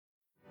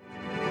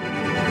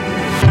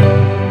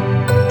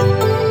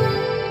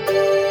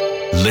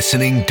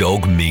Listening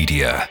Dog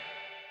Media.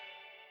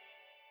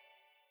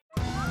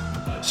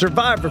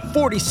 Survivor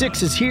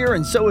 46 is here,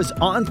 and so is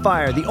On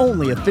Fire, the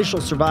only official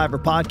Survivor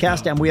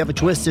podcast, and we have a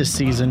twist this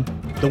season.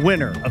 The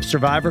winner of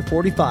Survivor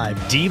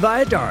 45, Dee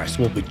Valladares,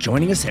 will be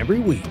joining us every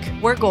week.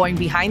 We're going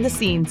behind the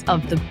scenes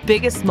of the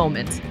biggest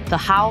moments, the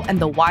how and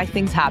the why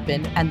things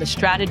happen, and the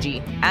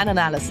strategy and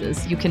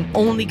analysis you can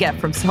only get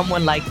from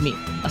someone like me,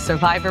 a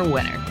Survivor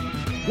winner.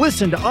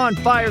 Listen to On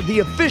Fire, the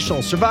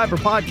official Survivor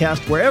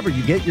podcast, wherever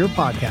you get your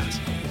podcasts.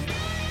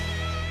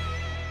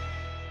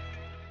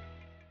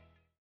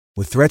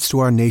 With threats to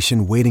our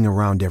nation waiting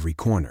around every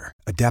corner,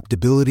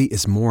 adaptability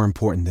is more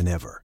important than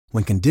ever.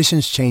 When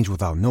conditions change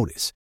without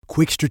notice,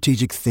 quick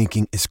strategic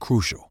thinking is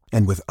crucial.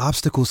 And with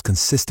obstacles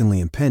consistently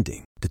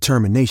impending,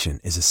 determination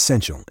is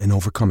essential in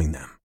overcoming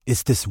them.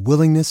 It's this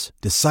willingness,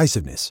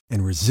 decisiveness,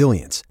 and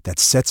resilience that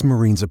sets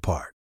Marines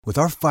apart. With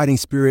our fighting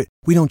spirit,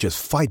 we don't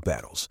just fight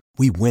battles,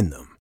 we win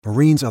them.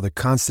 Marines are the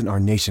constant our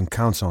nation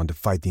counts on to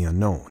fight the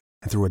unknown.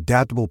 And through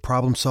adaptable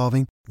problem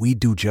solving, we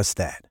do just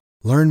that.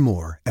 Learn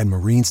more at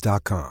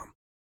marines.com.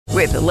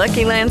 With the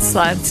Lucky Land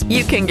Slots,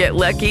 you can get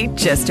lucky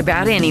just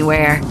about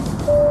anywhere.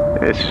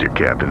 This is your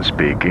captain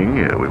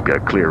speaking. We've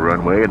got clear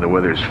runway and the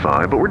weather's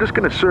fine, but we're just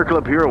going to circle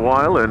up here a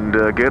while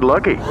and get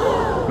lucky.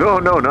 No,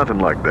 nothing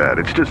like that.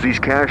 It's just these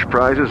cash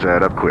prizes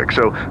add up quick.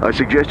 So I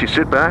suggest you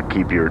sit back,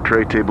 keep your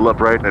tray table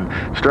upright, and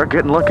start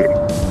getting lucky.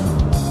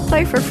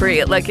 Play for free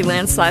at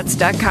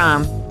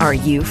LuckyLandSlots.com. Are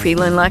you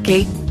feeling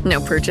lucky? No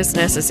purchase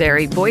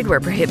necessary. Void where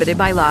prohibited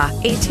by law.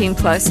 18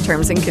 plus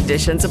terms and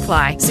conditions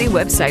apply. See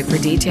website for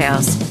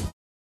details.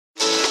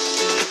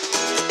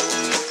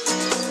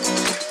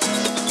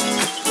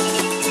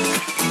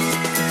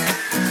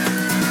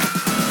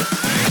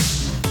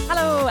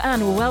 Hello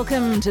and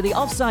welcome to the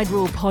Offside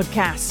Rule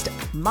podcast.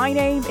 My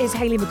name is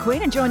Hayley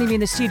McQueen and joining me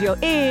in the studio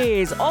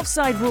is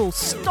Offside Rule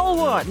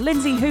stalwart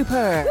Lindsay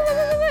Hooper.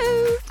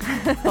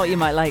 Thought you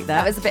might like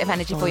that. That was a bit of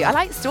energy for you. I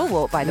like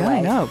stalwart, by the way.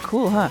 I know,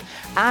 cool, huh?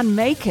 And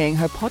making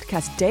her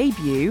podcast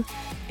debut,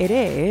 it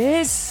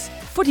is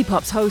Footy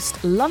Pop's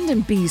host,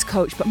 London Bees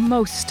coach, but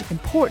most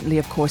importantly,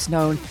 of course,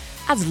 known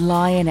as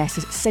Lioness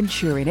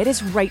Centurion. It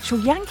is Rachel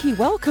Yankee.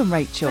 Welcome,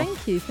 Rachel.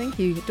 Thank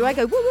you. Do I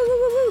go woo, woo, woo,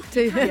 woo, woo,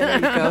 too? Yeah, there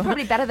you go.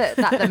 Probably better that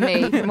than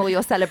me from all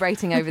your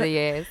celebrating over the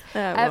years.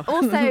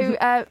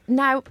 Also,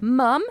 now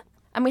mum.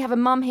 And we have a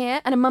mum here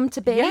and a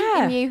mum-to-be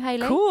in you,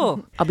 Hayley.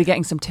 Cool. I'll be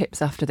getting some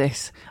tips after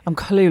this. I'm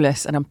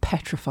clueless and I'm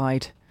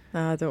petrified.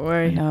 Don't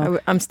worry.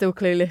 I'm still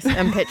clueless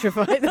and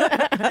petrified.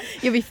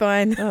 You'll be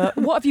fine.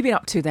 What have you been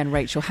up to then,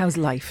 Rachel? How's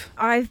life?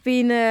 I've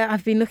been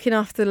looking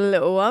after the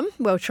little one.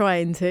 Well,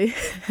 trying to.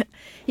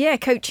 Yeah,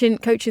 coaching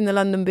the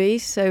London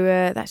Bees. So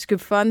that's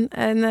good fun.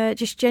 And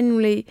just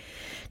generally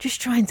just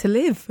trying to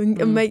live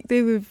and make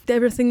do with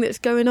everything that's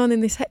going on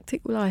in this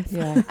hectic life.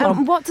 Yeah.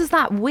 What does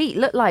that week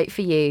look like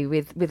for you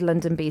with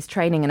London Bees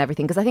training and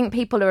everything? Because I think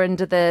people are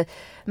under the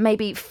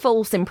maybe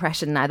false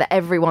impression now that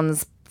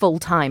everyone's full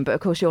time, but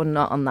of course you're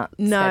not on that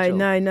schedule.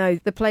 No.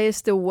 The players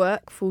still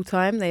work full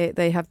time.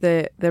 They have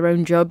their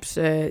own jobs,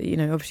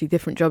 obviously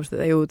different jobs that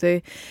they all do.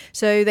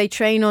 So they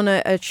train on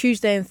a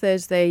Tuesday and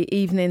Thursday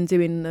evening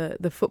doing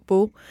the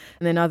football,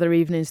 and then other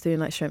evenings doing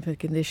like strength and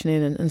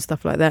conditioning and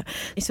stuff like that.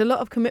 It's a lot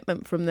of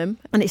commitment from them,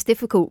 and it's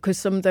difficult because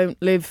some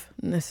don't live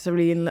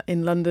necessarily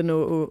in London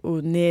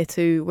or near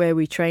to where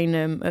we train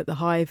at the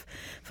Hive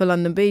for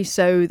London Bees.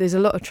 So there's a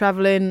lot of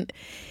travelling.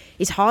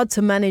 It's hard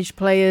to manage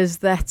players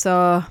that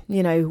are,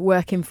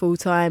 working full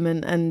time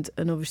and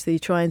obviously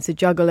trying to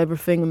juggle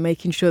everything and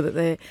making sure that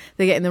they're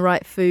getting the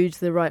right foods,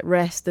 the right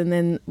rest, and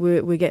then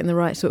we're getting the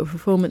right sort of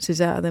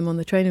performances out of them on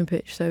the training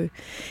pitch. So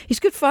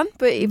it's good fun,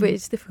 but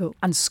it's difficult.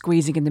 And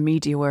squeezing in the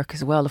media work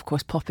as well, of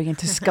course, popping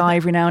into Sky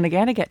every now and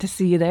again. I get to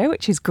see you there,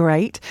 which is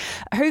great.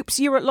 Hoops,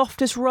 you're at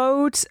Loftus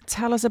Road.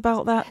 Tell us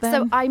about that then.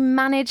 So I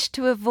managed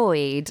to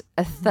avoid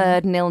a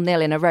third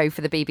 0-0 in a row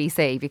for the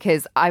BBC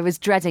because I was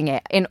dreading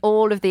it. In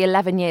all of the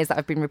 11 years that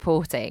I've been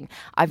reporting,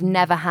 I've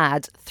never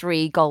had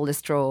 3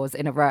 goalless draws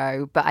in a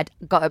row, but I'd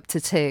got up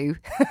to 2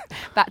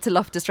 back to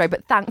Loftus Road.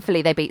 But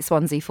thankfully they beat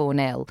Swansea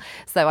 4-0.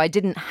 So I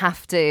didn't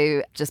have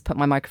to just put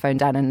my microphone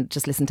down and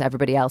just listen to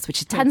everybody else,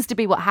 which tends to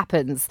be what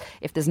happens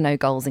if there's no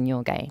goals in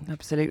your game.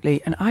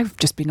 Absolutely. And I've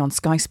just been on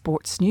Sky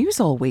Sports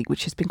News all week,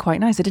 which has been quite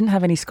nice. I didn't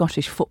have any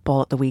Scottish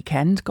football at the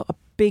weekend. Got a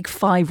big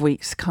 5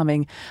 weeks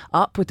coming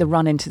up with the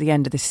run into the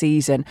end of the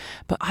season,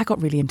 but I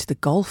got really into the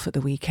golf at the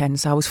weekend,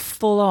 so I was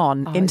full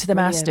on into the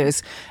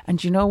Masters.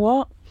 And you know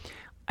what?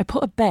 I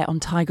put a bet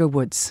on Tiger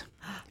Woods.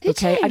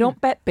 Okay, I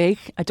don't bet big.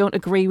 I don't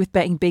agree with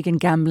betting big and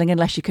gambling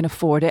unless you can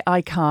afford it.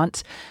 I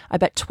can't. I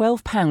bet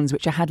 £12,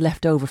 which I had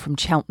left over from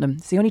Cheltenham.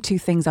 It's the only 2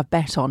 things I've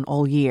bet on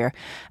all year,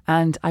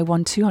 and I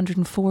won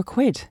 204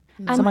 quid.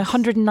 So I'm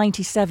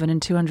 197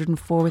 and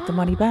 204 with the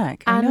money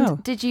back. I know.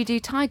 And did you do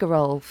Tiger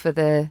Roll for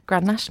the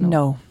Grand National?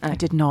 No, I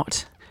did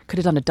not. Could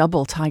have done a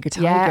double Tiger.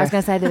 Yeah, I was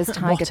going to say there was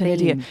Tiger What an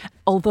idiot.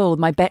 Although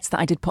my bets that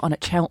I did put on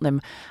at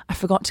Cheltenham, I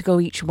forgot to go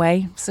each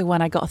way. So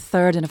when I got a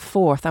third and a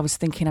fourth, I was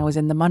thinking I was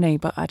in the money,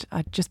 but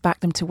I'd just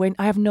backed them to win.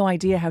 I have no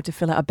idea how to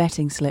fill out a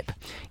betting slip.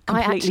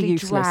 Completely I actually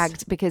useless.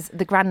 dragged, because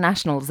the Grand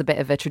National is a bit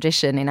of a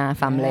tradition in our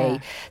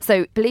family.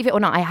 So believe it or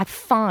not, I had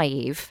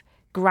 5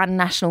 Grand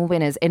National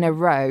winners in a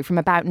row from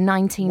about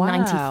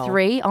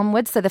 1993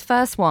 onwards. So the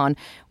first one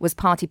was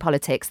party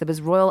politics. There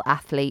was Royal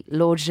Athlete,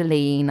 Lord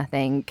Jalene, I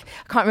think.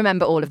 I can't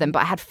remember all of them, but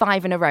I had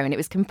 5 in a row, and it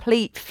was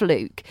complete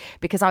fluke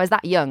because I was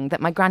that young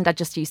that my granddad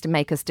just used to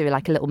make us do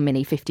like a little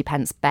mini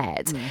 50p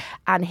bet.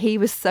 And he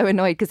was so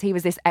annoyed because he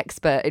was this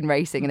expert in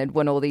racing and had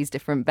won all these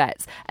different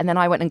bets. And then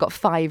I went and got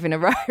 5 in a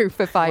row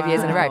for 5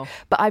 years in a row.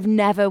 But I've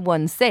never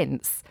won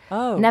since.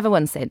 Never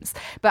won since.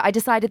 But I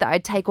decided that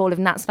I'd take all of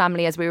Nat's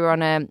family as we were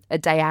on a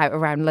day out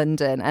around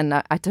London, and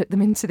I took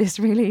them into this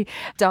really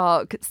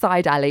dark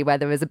side alley where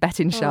there was a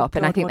betting shop,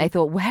 and I think they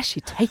thought, where's she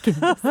taking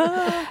us?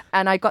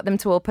 And I got them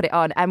to all put it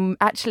on, and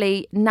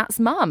actually Nat's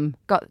mum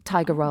got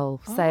Tiger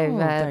Roll. So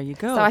there you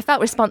go. So I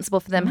felt responsible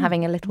for them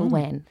having a little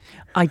win.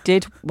 I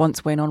did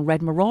once win on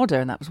Red Marauder,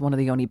 and that was one of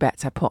the only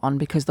bets I put on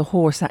because the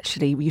horse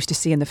actually we used to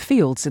see in the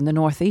fields in the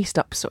northeast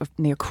up sort of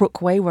near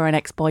Crookway where an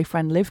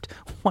ex-boyfriend lived,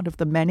 one of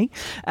the many.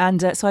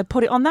 And so I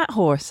put it on that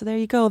horse. So there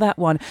you go, that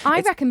one. I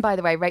reckon, by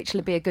the way, Rachel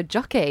would be a good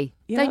jockey.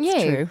 Yeah, don't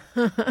that's you?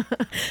 True.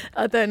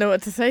 I don't know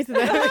what to say to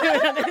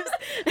that.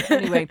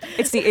 Anyway,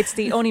 it's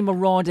the only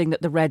marauding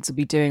that the Reds will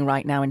be doing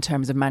right now in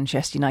terms of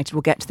Manchester United.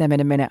 We'll get to them in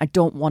a minute. I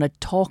don't want to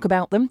talk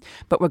about them,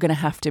 but we're going to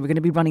have to. We're going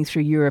to be running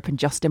through Europe in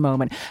just a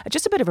moment.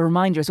 Just a bit of a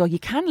reminder as well, you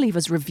can leave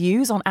us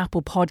reviews on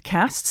Apple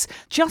Podcasts,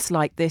 just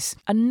like this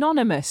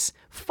anonymous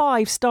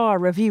 5-star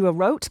reviewer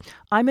wrote,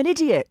 "I'm an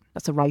idiot."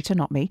 That's a writer,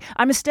 not me.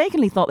 "I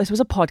mistakenly thought this was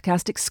a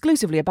podcast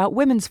exclusively about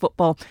women's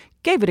football.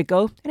 Gave it a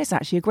go, and it's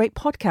actually a great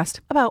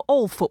podcast about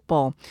all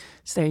football."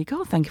 So there you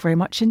go. Thank you very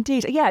much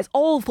indeed. Yeah, it's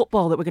all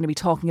football that we're going to be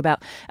talking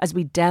about as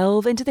we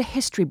delve into the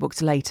history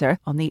books later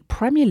on the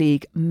Premier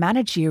League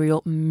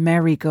managerial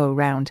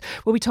merry-go-round.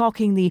 We'll be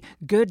talking the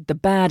good, the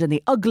bad and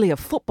the ugly of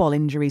football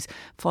injuries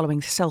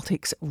following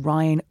Celtic's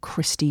Ryan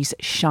Christie's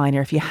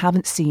shiner. If you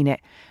haven't seen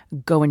it,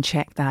 go and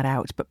check that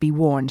out. But be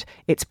warned,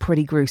 it's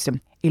pretty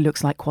gruesome. He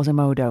looks like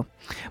Quasimodo.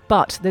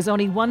 But there's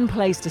only one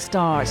place to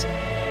start,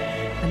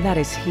 and that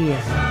is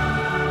here.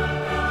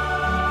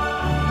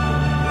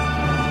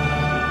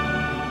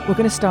 We're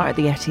going to start at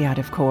the Etihad,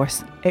 of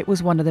course. It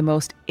was one of the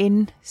most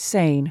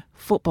insane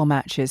football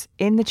matches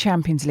in the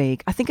Champions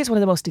League. I think it's one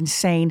of the most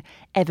insane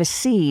ever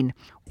seen.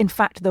 In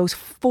fact, those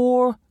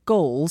 4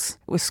 goals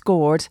were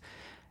scored.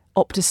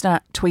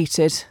 Optastat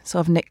tweeted, so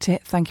I've nicked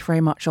it. Thank you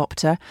very much,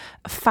 Opta.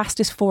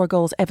 Fastest 4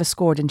 goals ever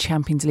scored in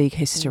Champions League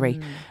history.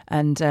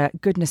 And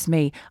goodness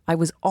me, I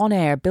was on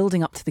air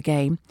building up to the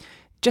game.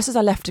 Just as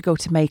I left to go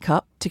to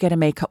makeup, to get a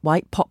makeup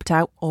wipe, popped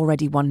out,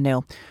 already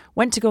 1-0.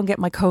 Went to go and get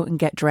my coat and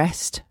get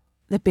dressed.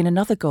 There'd been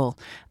another goal.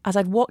 As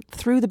I'd walked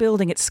through the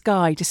building at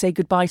Sky to say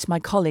goodbye to my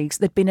colleagues,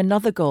 there'd been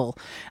another goal.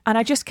 And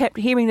I just kept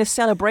hearing the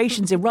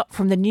celebrations erupt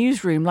from the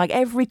newsroom like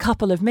every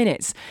couple of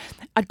minutes.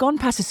 I'd gone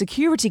past a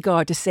security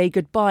guard to say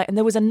goodbye and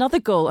there was another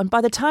goal. And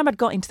by the time I'd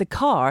got into the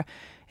car,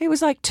 it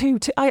was like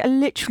 2-2. I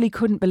literally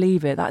couldn't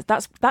believe it.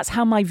 That's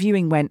how my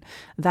viewing went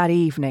that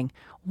evening.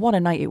 What a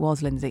night it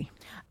was, Lindsay.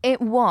 It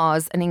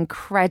was an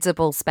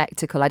incredible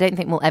spectacle. I don't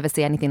think we'll ever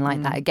see anything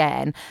like that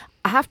again.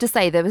 I have to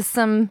say there was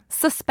some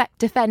suspect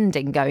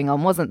defending going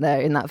on, wasn't there,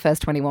 in that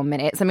first 21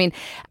 minutes? I mean,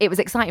 it was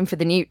exciting for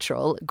the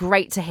neutral.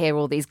 Great to hear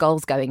all these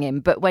goals going in.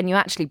 But when you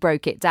actually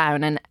broke it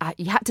down, and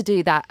you had to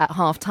do that at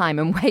half-time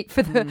and wait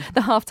for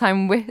the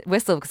half-time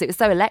whistle because it was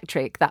so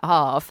electric, that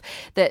half,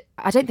 that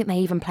I don't think they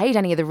even played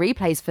any of the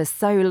replays for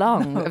so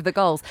long of the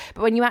goals.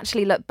 But when you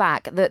actually look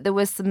back, there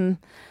was some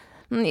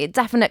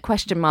definite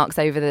question marks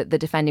over the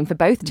defending for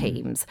both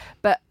teams.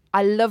 But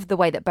I love the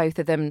way that both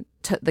of them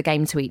took the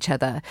game to each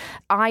other.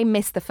 I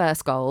missed the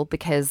first goal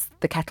because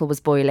the kettle was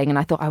boiling and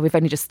I thought, we've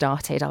only just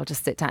started, I'll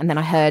just sit down. And then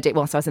I heard it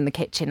whilst I was in the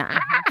kitchen.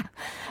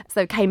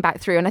 So came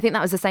back through. And I think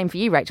that was the same for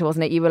you, Rachel,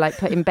 wasn't it? You were like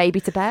putting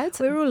baby to bed.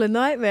 We're all a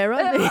nightmare,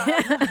 aren't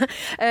we?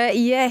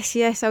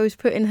 Yes, I was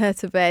putting her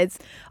to bed.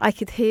 I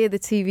could hear the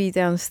TV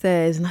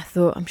downstairs and I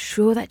thought, I'm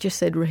sure that just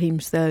said Raheem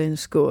Sterling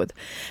scored.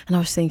 And I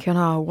was thinking,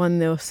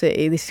 1-0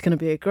 City, this is going to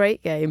be a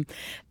great game.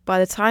 By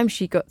the time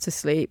she got to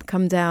sleep,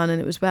 come down, and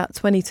it was about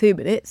 22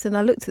 minutes, and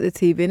I looked at the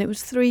TV and it was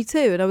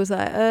 3-2, and I was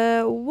like,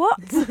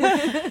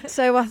 what?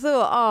 So I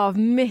thought, I've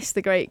missed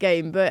the great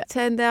game, but it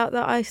turned out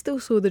that I still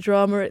saw the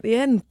drama at the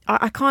end.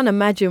 I can't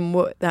imagine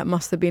what that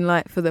must have been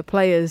like for the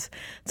players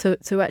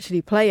to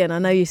actually play, and I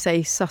know you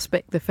say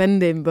suspect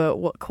defending, but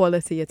what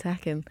quality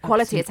attacking?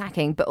 Quality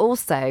attacking, but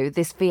also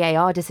this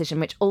VAR decision,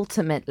 which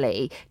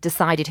ultimately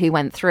decided who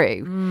went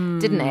through,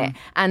 didn't it?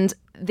 And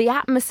the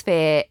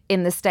atmosphere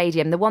in the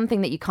stadium, the one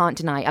thing that you can't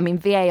deny, I mean,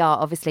 VAR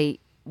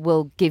obviously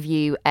will give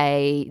you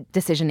a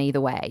decision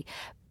either way,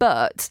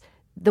 but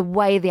the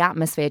way the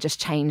atmosphere just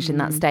changed in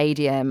that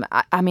stadium,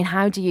 I mean,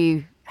 how do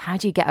you How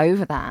do you get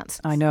over that?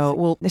 I know.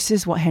 Well, this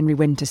is what Henry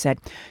Winter said.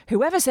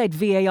 Whoever said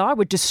VAR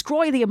would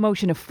destroy the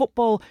emotion of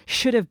football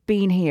should have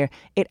been here.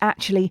 It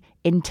actually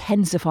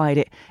intensified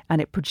it and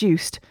it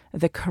produced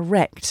the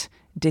correct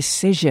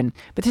decision.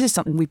 But this is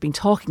something we've been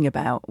talking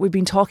about. We've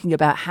been talking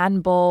about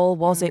handball.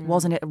 Was it,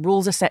 wasn't it?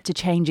 Rules are set to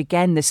change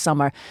again this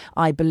summer,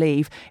 I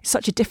believe. It's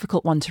such a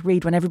difficult one to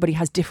read when everybody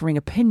has differing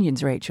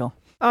opinions, Rachel.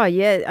 Oh,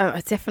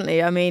 yeah,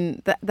 definitely. I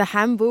mean, the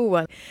handball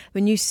one,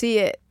 when you see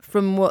it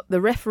from what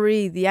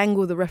the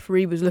angle the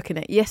referee was looking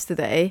at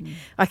yesterday,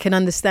 I can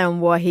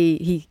understand why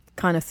he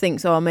kind of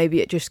thinks, oh,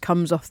 maybe it just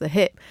comes off the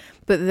hip.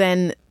 But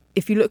then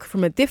if you look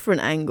from a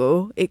different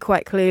angle, it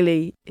quite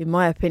clearly, in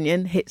my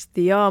opinion, hits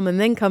the arm and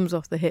then comes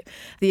off the hip.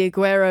 The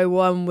Aguero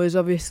one was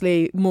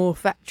obviously more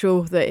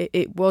factual that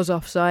it was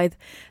offside.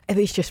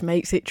 It just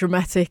makes it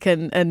dramatic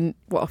and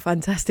what a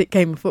fantastic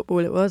game of football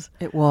it was.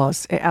 It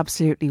was. It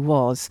absolutely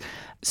was.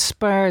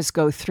 Spurs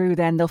go through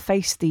then. They'll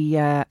face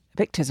the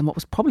victors and what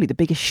was probably the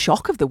biggest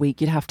shock of the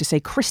week, you'd have to say.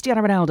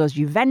 Cristiano Ronaldo's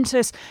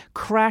Juventus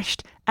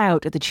crashed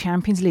out at the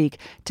Champions League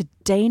to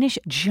Danish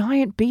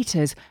giant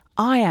beaters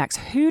Ajax.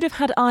 Who'd have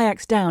had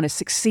Ajax down as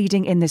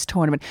succeeding in this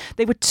tournament?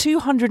 They were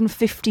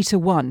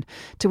 250-1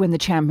 to win the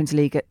Champions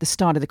League at the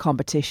start of the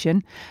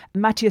competition.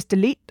 Matthias de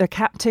Ligt, their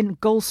captain,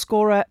 goal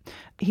scorer,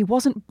 he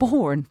wasn't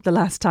born the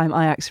last time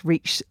Ajax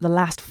reached the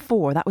last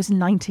four. That was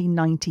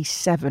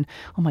 1997.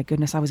 Oh my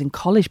goodness, I was in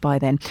college by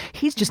then.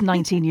 He's just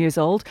 19 years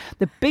old.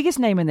 The biggest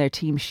name in their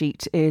team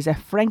sheet is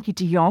Frenkie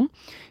de Jong,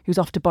 who's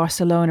off to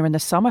Barcelona in the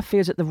summer.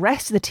 Fears that the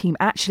rest of the team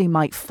actually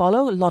might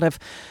follow. A lot of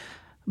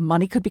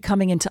money could be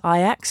coming into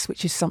Ajax,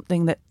 which is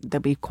something that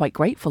they'll be quite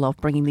grateful of,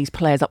 bringing these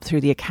players up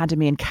through the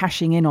academy and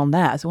cashing in on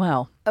that as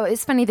well. Oh,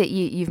 it's funny that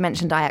you've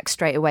mentioned Ajax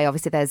straight away.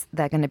 Obviously,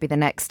 they're going to be the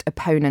next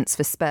opponents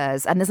for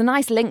Spurs. And there's a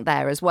nice link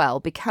there as well,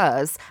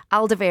 because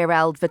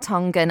Alderweireld,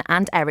 Vertonghen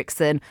and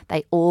Eriksen,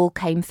 they all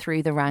came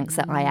through the ranks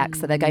at Ajax.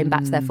 So they're going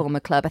back to their former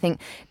club. I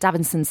think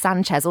Davinson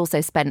Sanchez also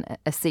spent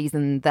a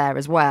season there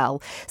as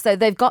well. So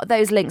they've got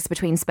those links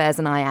between Spurs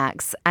and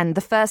Ajax. And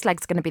the first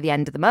leg's going to be the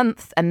end of the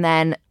month. And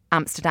then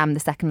Amsterdam, the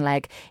second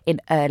leg,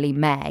 in early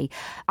May.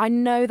 I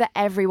know that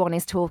everyone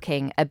is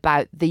talking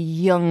about the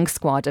young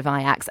squad of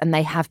Ajax, and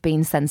they have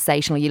been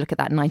sensational. You look at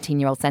that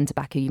 19-year-old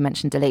centre-back who you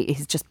mentioned, De Ligt,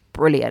 he's just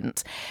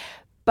brilliant.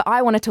 But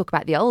I want to talk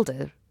about the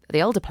older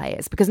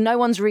players, because no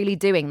one's really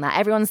doing that.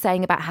 Everyone's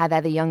saying about how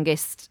they're the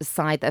youngest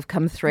side that have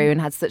come through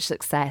and had such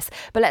success.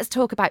 But let's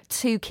talk about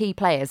two key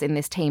players in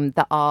this team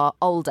that are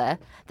older.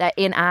 They're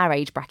in our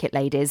age bracket,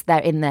 ladies. They're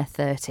in their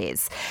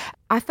 30s.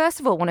 I first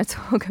of all want to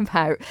talk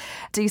about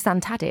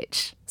Dusan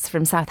Tadic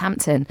from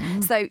Southampton.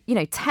 So,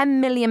 £10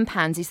 million.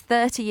 He's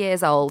 30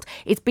 years old.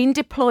 He's been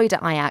deployed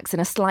at Ajax in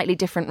a slightly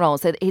different role.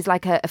 So he's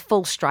like a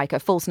false striker,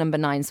 false number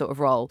 9 sort of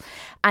role.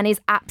 And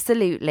he's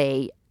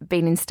absolutely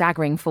been in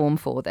staggering form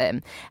for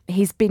them.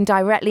 He's been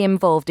directly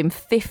involved in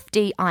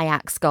 50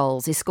 Ajax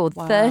goals. He scored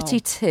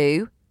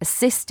 32,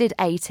 assisted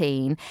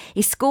 18.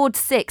 He scored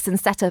 6 and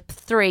set up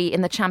 3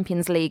 in the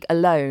Champions League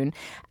alone.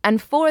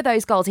 And 4 of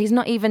those goals, he's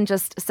not even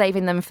just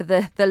saving them for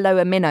the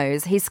lower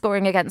minnows. He's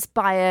scoring against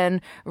Bayern,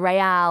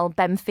 Real,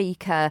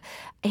 Benfica.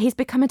 He's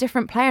become a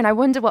different player. And I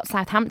wonder what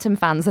Southampton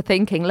fans are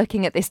thinking,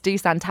 looking at this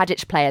Dusan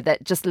Tadic player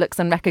that just looks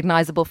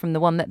unrecognisable from the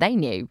one that they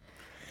knew.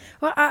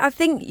 Well, I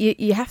think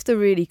you have to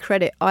really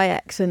credit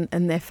Ajax and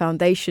their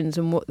foundations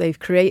and what they've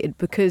created,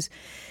 because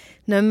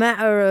no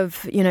matter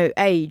of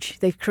age,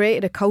 they've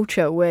created a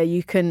culture where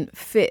you can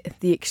fit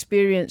the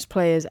experienced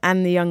players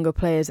and the younger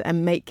players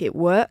and make it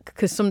work.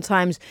 Because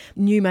sometimes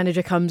new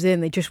manager comes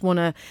in, they just want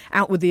to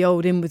out with the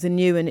old, in with the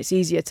new, and it's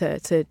easier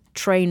to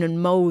train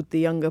and mould the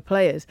younger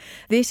players.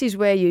 This is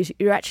where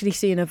you're actually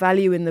seeing a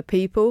value in the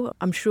people.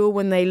 I'm sure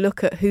when they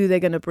look at who they're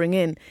going to bring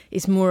in,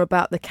 it's more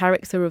about the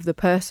character of the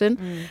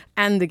person.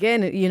 And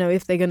again,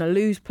 if they're going to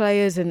lose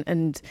players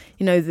and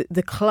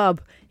the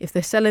club, if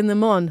they're selling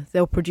them on,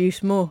 they'll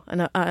produce more.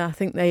 And I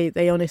think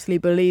they honestly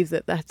believe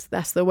that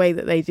that's the way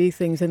that they do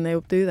things, and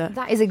they'll do that.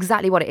 That is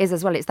exactly what it is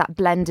as well. It's that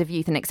blend of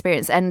youth and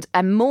experience, and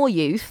more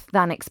youth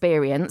than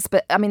experience.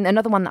 But I mean,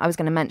 another one that I was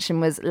going to mention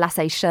was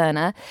Lasse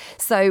Schöne.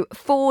 So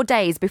 4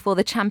 days before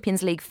the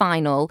Champions League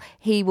final,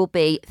 he will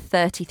be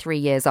 33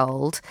 years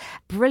old.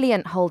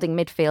 Brilliant holding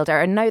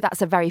midfielder. And no,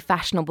 that's a very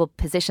fashionable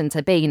position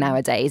to be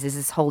nowadays, is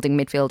this holding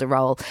midfielder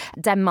role.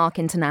 Denmark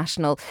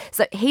international.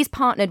 So he's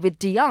partnered with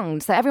De Jong.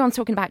 So everyone's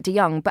talking about De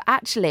Jong, but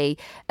actually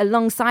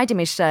alongside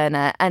him is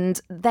Schöne, and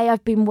they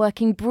have been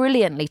working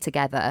brilliantly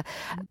together.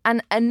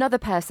 And another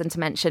person to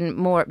mention,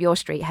 more up your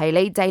street,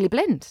 Hayley, Daley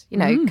Blind,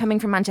 coming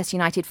from Manchester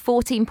United,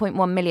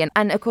 14.1 million,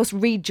 and of course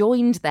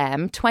rejoined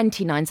them,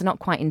 29, so not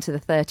quite into the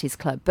 30s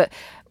club, but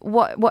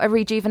what a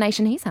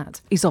rejuvenation he's had.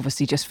 He's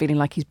obviously just feeling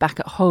like he's back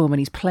at home, and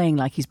he's playing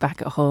like he's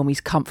back at home.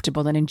 He's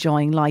comfortable and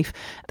enjoying life.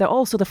 They're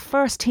also the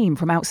first team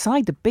from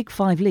outside the Big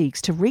Five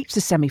leagues to reach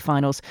the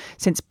semi-finals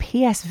since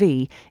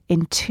PSV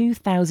in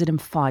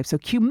 2005. So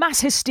cue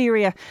mass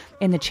hysteria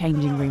in the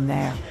changing room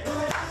there.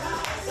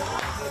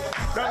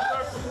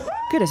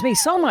 Goodness me,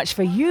 so much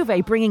for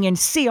Juve bringing in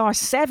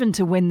CR7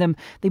 to win them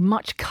the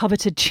much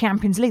coveted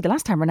Champions League. The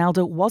last time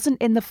Ronaldo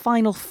wasn't in the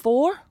Final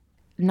Four?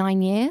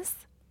 9 years?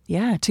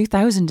 Yeah,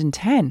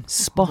 2010.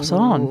 Spot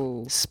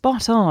on.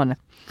 Spot on.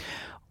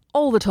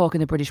 All the talk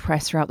in the British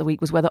press throughout the week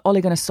was whether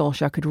Ole Gunnar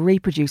Solskjaer could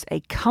reproduce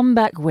a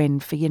comeback win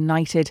for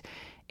United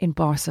in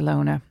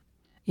Barcelona.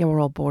 Yeah,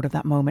 we're all bored of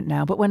that moment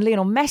now. But when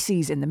Lionel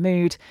Messi's in the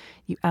mood,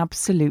 you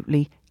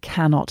absolutely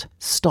cannot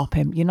stop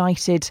him.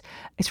 United,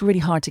 it's really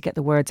hard to get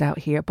the words out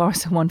here.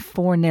 Barca won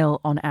 4-0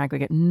 on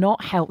aggregate,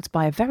 not helped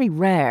by a very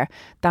rare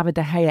David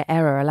De Gea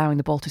error, allowing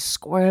the ball to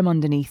squirm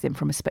underneath him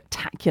from a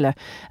spectacular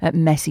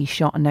Messi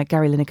shot. And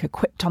Gary Lineker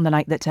quipped on the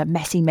night that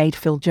Messi made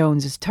Phil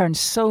Jones has turned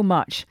so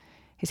much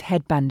his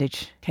head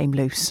bandage came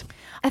loose.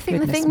 I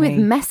think the thing with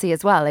Messi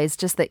as well is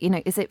just that,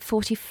 is it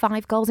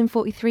 45 goals in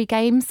 43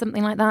 games,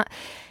 something like that?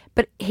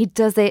 But he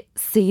does it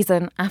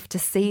season after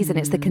season.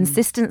 It's the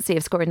consistency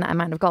of scoring that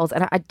amount of goals.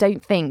 And I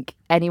don't think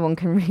anyone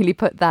can really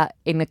put that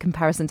in a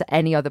comparison to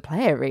any other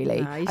player,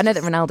 really. No, I know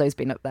that Ronaldo's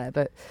been up there,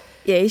 but...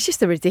 Yeah, he's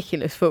just a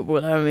ridiculous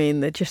footballer. I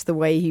mean, just the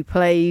way he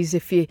plays.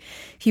 If you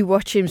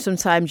watch him,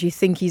 sometimes you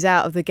think he's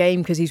out of the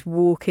game because he's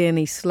walking,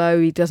 he's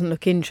slow, he doesn't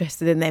look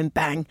interested, and then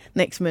bang,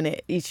 next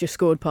minute he's just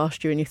scored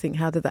past you and you think,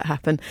 how did that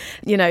happen?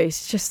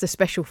 It's just a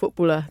special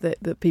footballer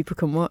that people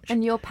can watch.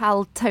 And your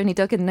pal Tony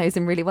Duggan knows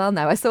him really well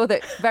now. I saw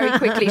that very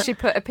quickly she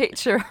put a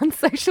picture on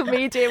social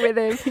media with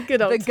him.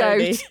 Good old the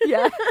Tony. Goat.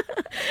 Yeah.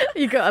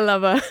 You gotta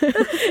love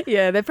her.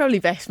 Yeah, they're probably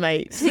best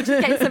mates. Did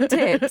you get some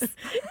tips?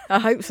 I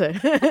hope so.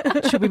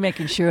 Should be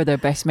making sure they're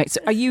best mates.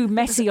 Are you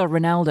Messi or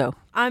Ronaldo?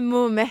 I'm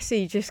more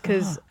Messi just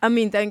because, I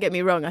mean, don't get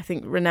me wrong, I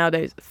think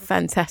Ronaldo's a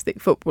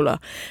fantastic footballer.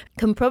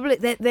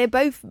 They're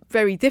both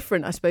very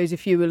different, I suppose,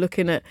 if you were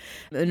looking at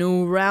an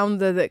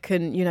all-rounder that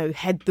can,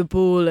 head the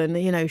ball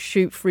and,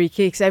 shoot free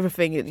kicks,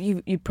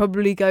 everything. You'd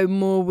probably go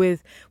more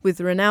with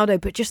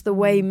Ronaldo, but just the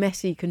way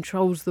Messi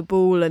controls the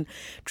ball and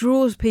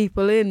draws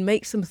people in,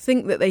 makes them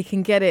think that they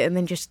can get it and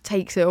then just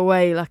takes it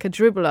away like a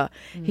dribbler.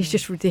 He's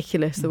just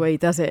ridiculous the way he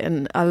does it,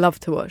 and I love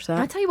to watch that.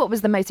 I'll tell you what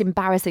was the most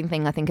embarrassing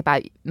thing I think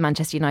about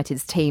Manchester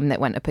United's team that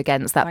went up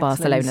against that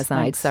Barcelona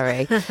side,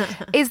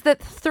 is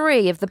that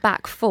 3 of the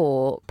back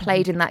 4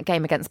 played in that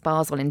game against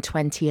Basel in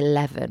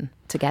 2011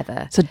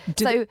 together. So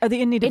are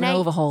they in need of an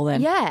overhaul then?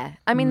 Yeah.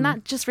 I mean,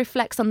 that just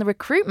reflects on the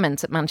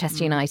recruitment at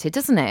Manchester United,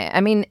 doesn't it? I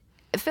mean,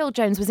 Phil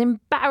Jones was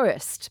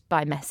embarrassed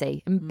by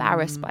Messi,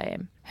 embarrassed by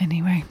him.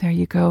 Anyway, there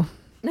you go.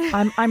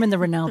 I'm in the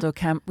Ronaldo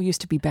camp. We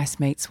used to be best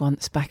mates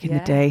once back in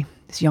the day.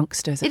 As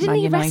youngsters at Man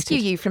United. Didn't he rescue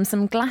you from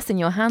some glass in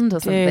your hand or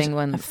something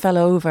once? I fell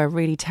over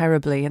really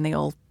terribly and they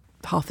all,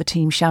 half the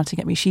team shouting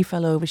at me, she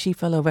fell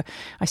over.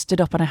 I stood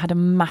up and I had a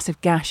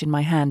massive gash in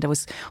my hand. I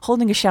was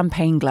holding a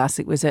champagne glass.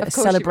 It was a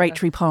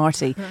celebratory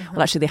party.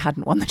 Well, actually, they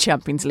hadn't won the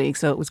Champions League,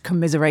 so it was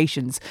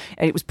commiserations.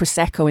 It was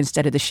Prosecco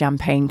instead of the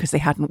champagne because they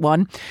hadn't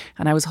won.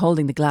 And I was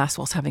holding the glass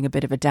whilst having a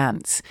bit of a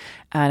dance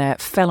and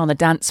fell on the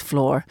dance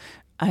floor.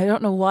 I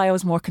don't know why I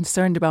was more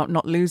concerned about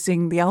not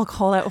losing the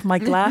alcohol out of my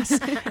glass.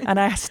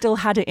 And I still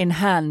had it in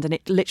hand and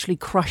it literally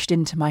crushed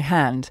into my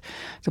hand.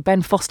 So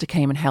Ben Foster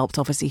came and helped.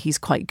 Obviously, he's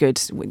quite good,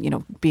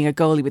 being a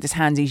goalie with his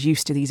hands. He's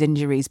used to these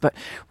injuries. But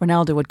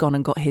Ronaldo had gone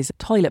and got his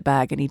toilet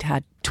bag and he'd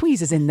had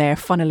tweezers in there,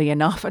 funnily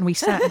enough. And we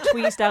sat and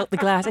tweezed out the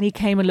glass and he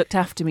came and looked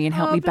after me and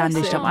helped me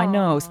bandage up. I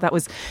know. So that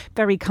was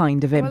very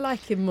kind of him. I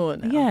like him more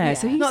now. Yeah.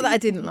 So not that I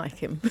didn't like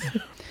him.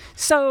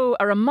 So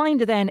a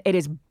reminder then, it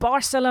is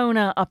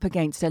Barcelona up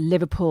against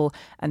Liverpool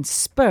and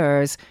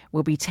Spurs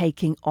will be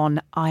taking on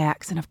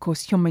Ajax. And of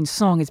course, Heung-min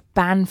Son is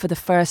banned for the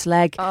first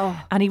leg.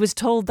 And he was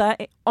told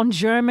that on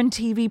German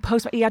TV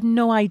post. He had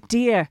no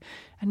idea.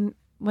 And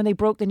when they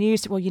broke the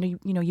news, well, you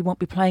won't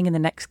be playing in the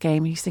next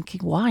game. He's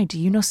thinking, why? Do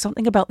you know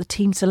something about the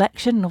team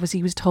selection? And obviously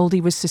he was told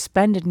he was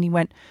suspended and he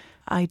went,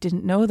 I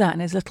didn't know that,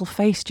 and his little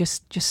face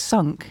just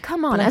sunk.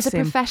 Come on, as a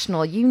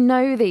professional, you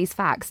know these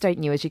facts,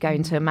 don't you, as you go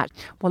into a match?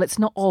 Well, it's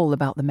not all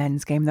about the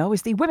men's game, though.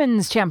 As the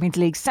Women's Champions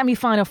League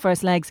semi-final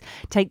first legs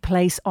take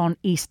place on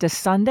Easter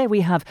Sunday,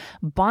 we have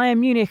Bayern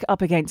Munich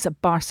up against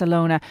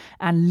Barcelona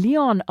and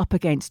Lyon up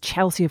against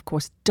Chelsea, of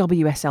course,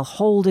 WSL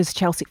holders.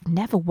 Chelsea have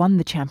never won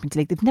the Champions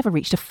League. They've never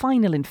reached a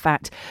final, in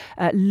fact.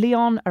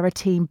 Lyon are a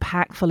team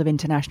packed full of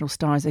international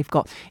stars. They've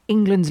got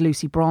England's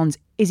Lucy Bronze,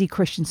 Izzy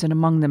Christensen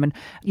among them, and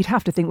you'd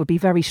have to think would be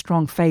very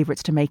strong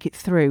favourites to make it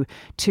through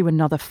to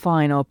another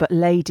final. But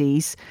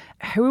ladies,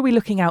 who are we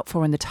looking out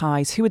for in the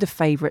ties? Who are the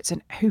favourites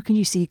and who can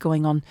you see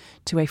going on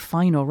to a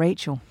final,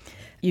 Rachel?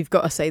 You've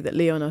got to say that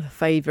Lyon are the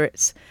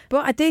favourites.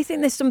 But I do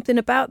think there's something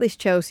about this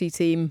Chelsea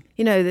team.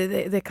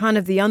 They're kind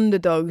of the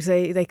underdogs.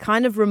 They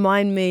kind of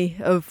remind me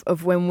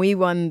of when we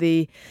won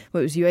it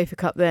was UEFA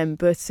Cup then,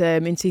 but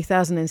in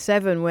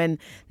 2007 when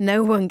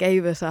no one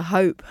gave us a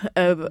hope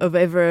of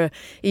ever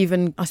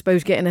even, I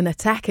suppose, getting an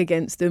attack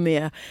against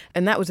Umir.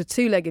 And that was a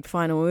 2-legged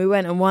final. We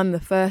went and won the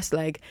first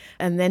leg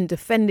and then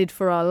defended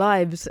for our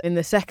lives in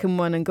the second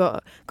one and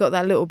got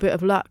that little bit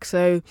of luck.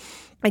 So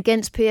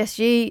against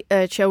PSG,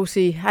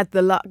 Chelsea had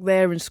the luck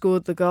there and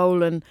scored the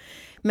goal, and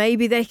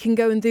maybe they can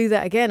go and do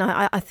that again.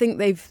 I think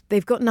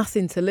they've got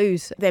nothing to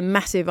lose. They're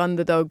massive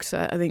underdogs.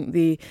 I think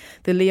the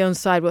Lyon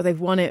side, they've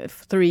won it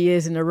 3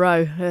 years in a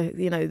row.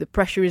 The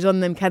pressure is on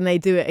them. Can they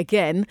do it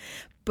again?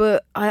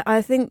 But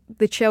I think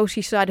the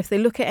Chelsea side, if they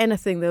look at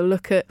anything, they'll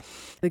look at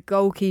the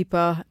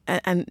goalkeeper,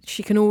 and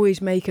she can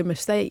always make a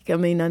mistake. I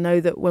mean, I know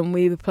that when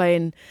we were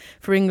playing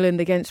for England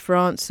against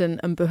France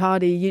and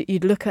Buhari,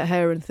 you'd look at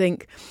her and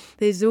think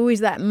there's always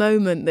that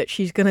moment that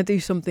she's going to do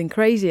something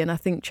crazy. And I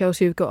think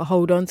Chelsea have got to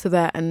hold on to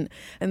that, and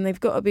they've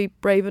got to be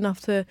brave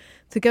enough to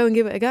go and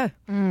give it a go.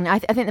 I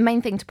think the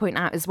main thing to point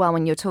out as well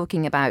when you're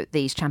talking about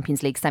these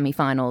Champions League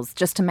semi-finals,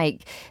 just to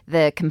make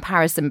the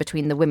comparison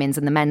between the women's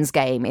and the men's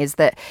game, is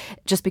that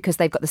just because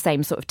they've got the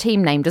same sort of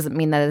team name doesn't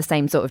mean they're the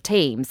same sort of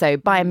team. So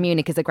Bayern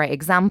Munich is a great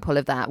example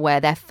of that, where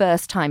they're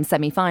first-time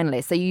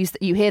semi-finalists. So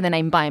you hear the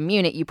name Bayern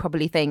Munich, you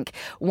probably think,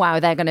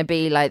 wow, they're going to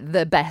be like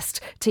the best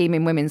team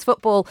in women's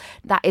football.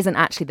 That isn't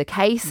actually the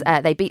case.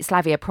 They beat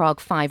Slavia Prague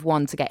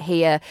 5-1 to get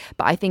here,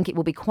 but I think it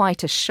will be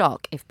quite a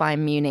shock if Bayern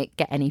Munich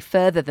get any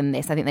further than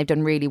this. I think they've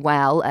done really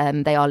well.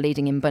 They are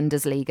leading in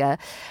Bundesliga.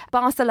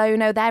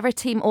 Barcelona, they're a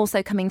team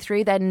also coming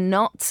through. They're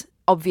not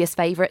obvious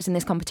favourites in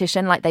this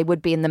competition like they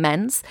would be in the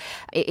men's.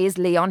 It is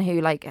Lyon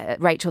who, like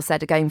Rachel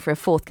said, are going for a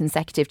fourth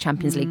consecutive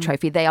Champions League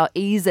trophy. They are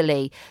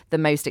easily the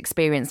most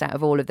experienced out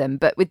of all of them.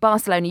 But with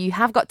Barcelona, you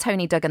have got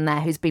Tony Duggan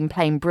there, who's been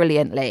playing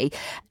brilliantly.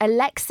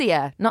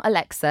 Alexia, not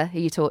Alexa, who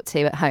you talk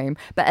to at home,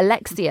 but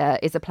Alexia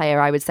is a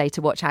player I would say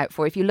to watch out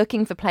for. If you're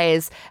looking for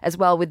players as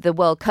well with the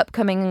World Cup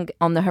coming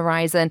on the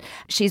horizon,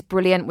 she's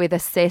brilliant with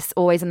assists,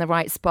 always in the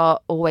right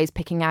spot, always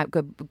picking out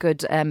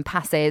good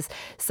passes.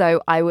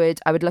 So I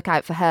would look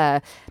out for her.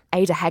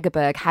 Ada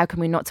Hegerberg, how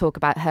can we not talk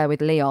about her with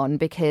Lyon?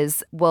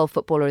 Because World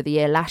Footballer of the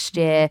Year last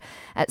year.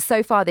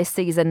 So far this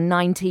season,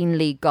 19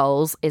 league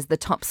goals, is the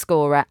top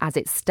scorer as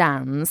it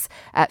stands.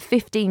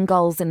 15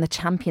 goals in the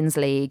Champions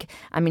League.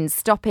 I mean,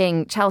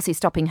 Chelsea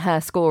stopping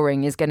her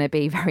scoring is going to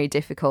be very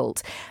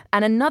difficult.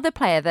 And another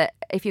player that,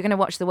 if you're going to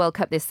watch the World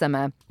Cup this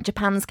summer,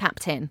 Japan's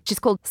captain, she's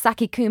called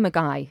Saki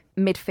Kumagai,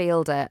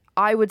 midfielder.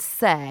 I would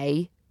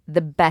say the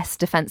best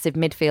defensive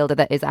midfielder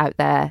that is out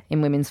there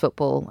in women's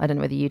football. I don't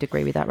know whether you'd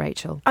agree with that,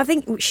 Rachel. I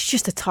think she's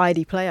just a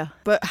tidy player.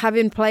 But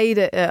having played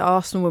at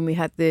Arsenal when we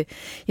had the,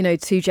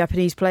 two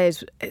Japanese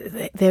players,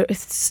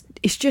 it's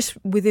just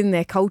within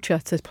their culture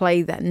to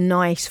play that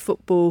nice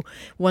football,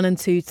 1 and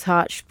 2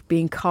 touch,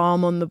 being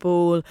calm on the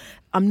ball.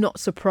 I'm not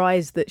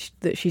surprised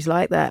that she's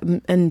like that.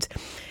 And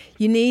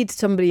you need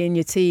somebody in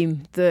your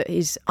team that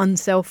is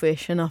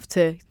unselfish enough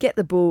to get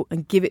the ball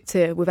and give it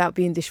to, without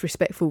being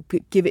disrespectful,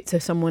 give it to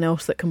someone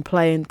else that can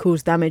play and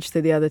cause damage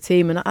to the other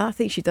team. And I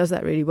think she does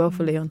that really well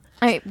for Lyon.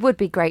 It would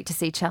be great to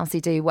see Chelsea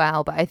do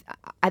well, but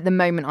at the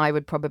moment I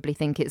would probably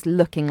think it's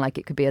looking like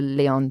it could be a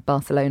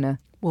Lyon-Barcelona.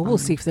 Well, we'll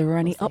see if there are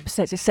any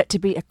upsets. It's set to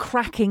be a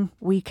cracking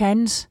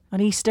weekend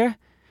on Easter,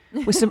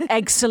 with some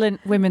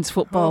excellent women's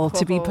football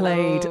to be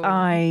played.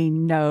 I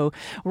know.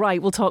 Right,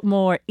 we'll talk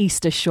more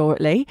Easter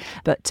shortly.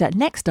 But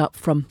next up,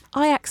 from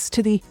Ajax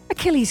to the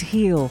Achilles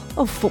heel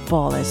of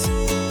footballers.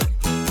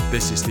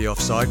 This is The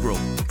Offside Rule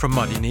from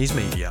Muddy Knees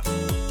Media.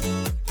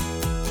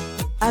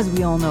 As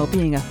we all know,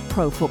 being a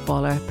pro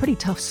footballer, pretty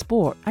tough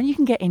sport, and you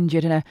can get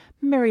injured in a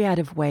myriad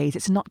of ways.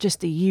 It's not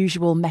just the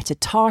usual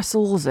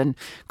metatarsals and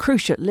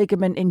cruciate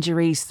ligament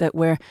injuries that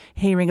we're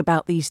hearing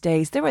about these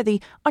days. There are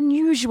the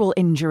unusual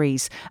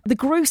injuries, the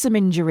gruesome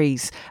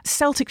injuries.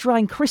 Celtic's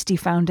Ryan Christie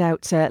found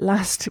out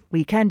last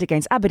weekend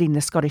against Aberdeen in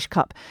the Scottish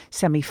Cup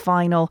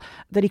semi-final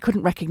that he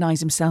couldn't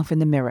recognise himself in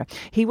the mirror.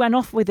 He went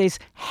off with his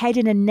head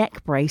in a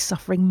neck brace,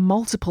 suffering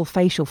multiple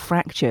facial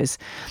fractures.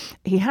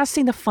 He has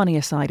seen the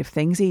funnier side of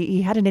things.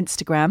 He had an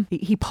Instagram.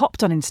 He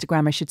popped on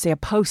Instagram, I should say, a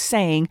post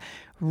saying,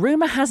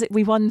 "Rumour has it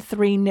we won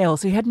 3-0.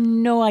 So he had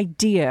no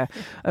idea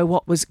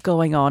what was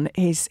going on.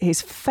 His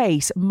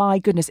face, my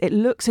goodness, it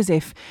looks as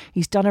if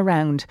he's done a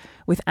round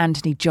with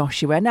Anthony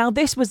Joshua. Now,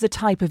 this was the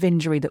type of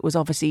injury that was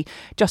obviously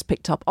just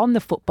picked up on the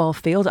football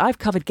field. I've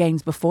covered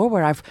games before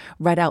where I've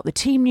read out the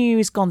team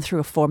news, gone through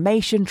a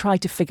formation,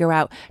 tried to figure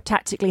out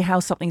tactically how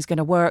something's going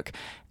to work.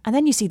 And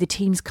then you see the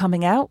teams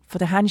coming out for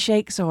the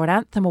handshakes or an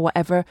anthem or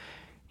whatever.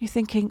 You're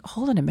thinking,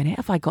 hold on a minute,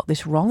 have I got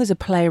this wrong? There's a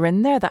player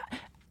in there that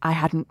I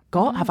hadn't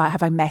got.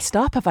 Have I messed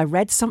up? Have I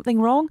read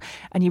something wrong?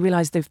 And you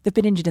realise they've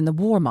been injured in the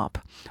warm-up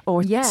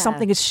or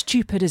something as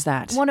stupid as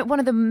that. One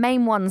of the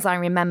main ones I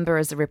remember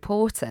as a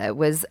reporter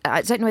was,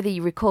 I don't know whether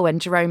you recall, when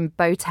Jerome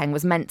Boateng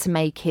was meant to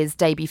make his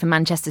debut for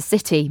Manchester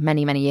City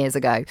many, many years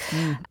ago.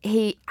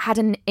 He had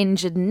an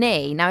injured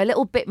knee. Now, a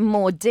little bit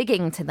more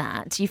digging to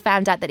that, you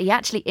found out that he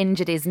actually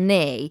injured his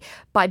knee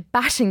by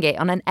bashing it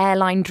on an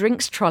airline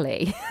drinks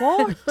trolley.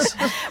 What?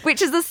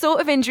 Which is the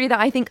sort of injury that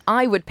I think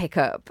I would pick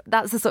up.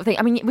 That's the sort of thing.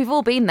 I mean, we've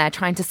all been there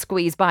trying to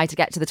squeeze by to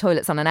get to the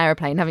toilets on an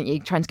aeroplane, haven't you?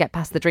 Trying to get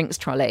past the drinks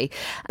trolley.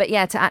 But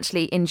yeah, to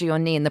actually injure your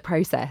knee in the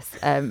process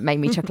made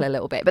me chuckle a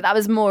little bit. But that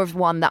was more of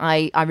one that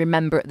I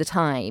remember at the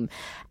time.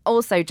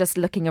 Also, just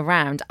looking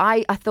around,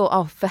 I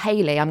thought, for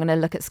Hayley, I'm going to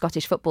look at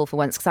Scottish football for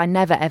once, because I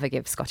never ever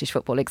give Scottish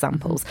football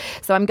examples.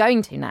 So I'm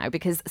going to now,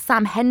 because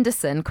Sam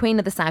Henderson, Queen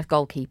of the South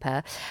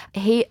goalkeeper,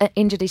 he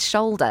injured his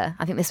shoulder.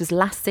 I think this was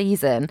last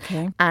season.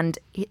 Okay. And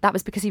that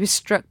was because he was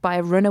struck by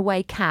a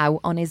runaway cow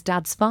on his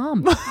dad's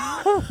farm.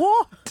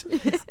 What?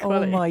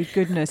 Oh my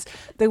goodness.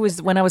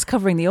 When I was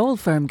covering the Old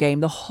Firm game,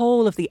 the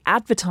whole of the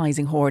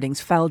advertising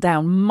hoardings fell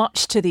down,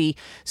 much to the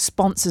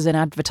sponsors and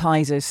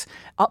advertisers'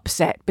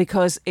 upset,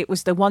 because it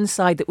was the one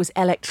side that was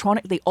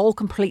electronic. They all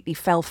completely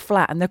fell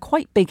flat, and they're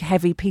quite big,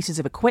 heavy pieces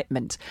of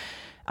equipment.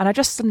 And I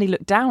just suddenly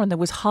looked down and there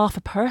was half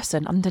a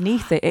person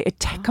underneath it. It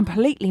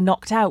completely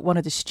knocked out one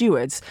of the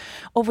stewards.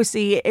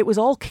 Obviously, it was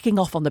all kicking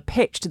off on the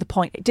pitch to the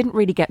point it didn't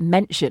really get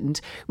mentioned.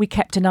 We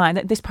kept an eye on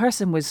that. This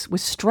person was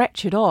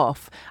stretchered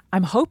off.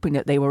 I'm hoping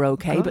that they were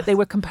okay, but they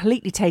were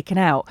completely taken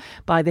out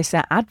by this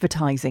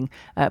advertising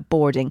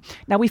boarding.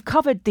 Now, we've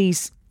covered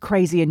these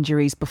crazy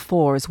injuries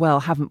before as well,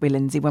 haven't we,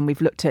 Lindsay, when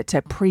we've looked at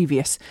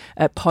previous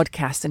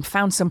podcasts and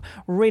found some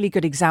really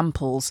good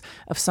examples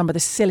of some of the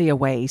sillier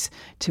ways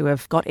to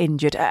have got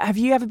injured. Have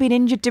you ever been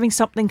injured doing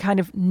something kind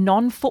of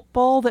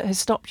non-football that has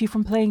stopped you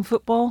from playing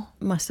football?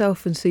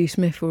 Myself and Sue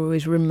Smith were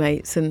always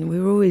roommates, and we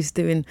were always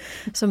doing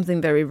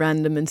something very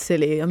random and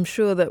silly. I'm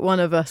sure that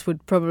one of us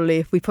would probably,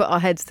 if we put our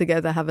heads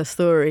together, have a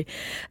story.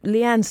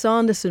 Leanne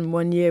Sanderson,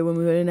 one year when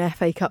we were in an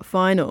FA Cup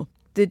final,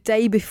 the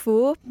day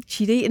before,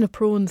 she'd eaten a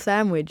prawn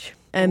sandwich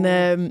and,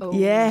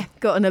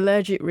 got an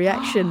allergic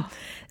reaction.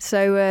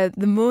 So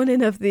the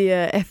morning of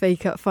the FA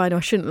Cup final,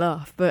 I shouldn't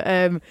laugh,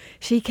 but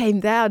she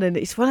came down, and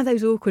it's one of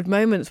those awkward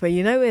moments where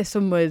where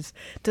someone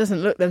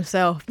doesn't look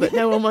themselves, but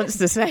no one wants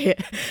to say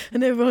it.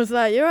 And everyone's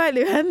like, "You're right,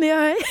 Luhan, you're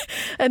right."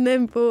 And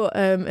then poor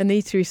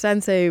Anita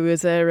Usante, who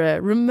was her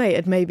roommate,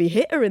 had maybe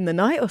hit her in the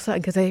night or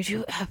something, because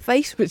her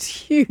face was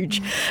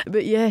huge.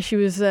 But yeah, she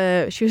was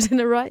in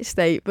the right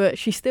state, but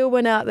she still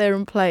went out there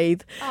and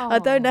played. I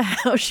don't know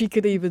how she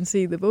could even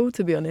see the ball,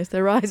 to be honest.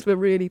 Her eyes were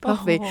really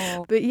puffy.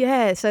 But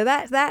yeah, so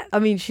that. I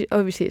mean,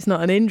 obviously it's not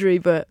an injury,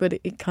 but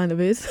it kind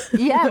of is.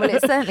 Yeah, well,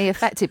 it certainly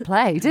affected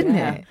play, didn't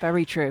it?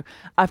 Very true.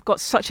 I've got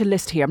such a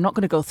list here. I'm not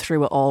going to go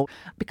through it all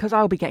because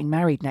I'll be getting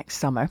married next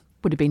summer.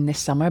 Would have been this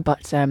summer,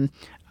 but I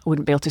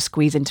wouldn't be able to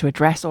squeeze into a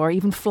dress or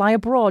even fly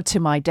abroad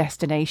to my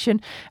destination,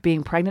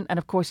 being pregnant. And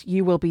of course,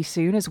 you will be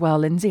soon as well,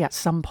 Lindsay, at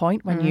some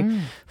point when you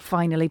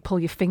finally pull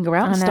your finger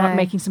out and start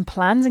making some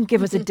plans and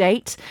give us a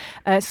date.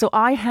 So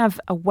I have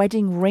a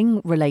wedding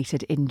ring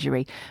related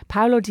injury.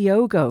 Paulo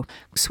Diogo,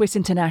 Swiss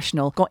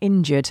international, got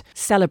injured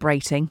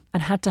celebrating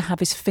and had to have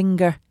his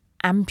finger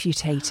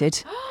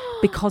amputated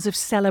because of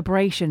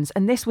celebrations.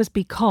 And this was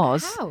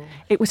because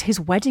it was his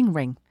wedding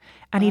ring.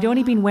 And he'd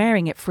only been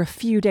wearing it for a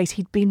few days.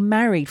 He'd been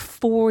married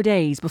 4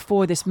 days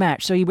before this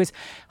match. So he was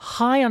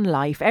high on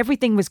life.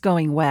 Everything was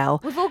going well.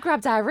 We've all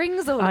grabbed our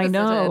rings all of a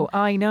sudden.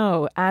 I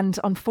know. And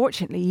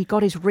unfortunately, he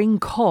got his ring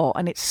caught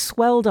and it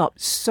swelled up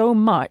so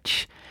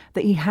much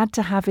that he had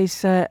to have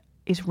his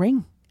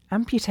ring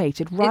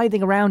amputated,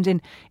 writhing around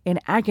in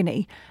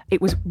agony.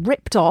 It was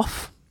ripped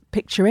off.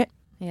 Picture it.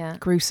 Yeah.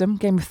 Gruesome,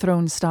 Game of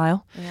Thrones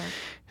style. Yeah.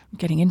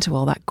 Getting into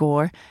all that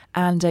gore.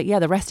 And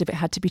the rest of it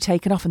had to be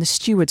taken off. And the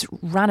stewards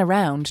ran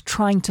around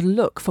trying to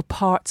look for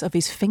parts of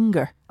his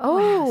finger.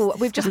 Oh,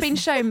 we've just been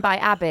shown by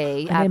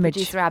Abby,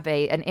 producer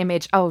Abby, an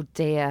image. Oh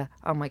dear.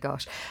 Oh my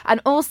gosh.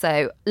 And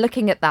also,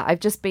 looking at that, I've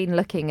just been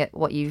looking at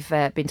what you've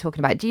been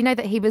talking about. Do you know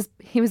that he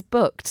was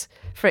booked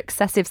for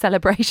excessive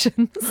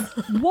celebrations?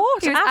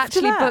 What? He was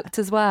actually booked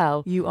as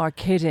well. You are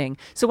kidding.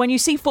 So when you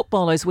see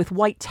footballers with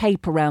white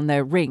tape around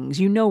their rings,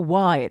 you know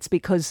why. It's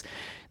because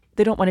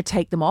they don't want to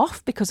take them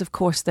off because, of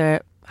course,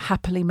 they're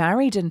happily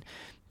married and,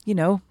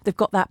 they've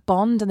got that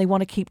bond and they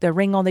want to keep their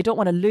ring on. They don't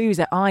want to lose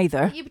it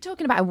either. You were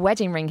talking about a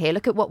wedding ring here.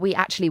 Look at what we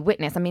actually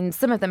witnessed. I mean,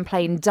 some of them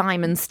play in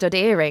diamond stud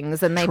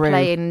earrings and they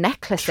play in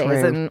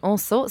necklaces and all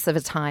sorts of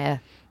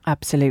attire.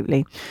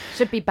 Absolutely.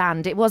 Should be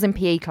banned. It was in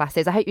PE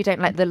classes. I hope you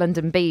don't let the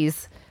London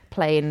Bees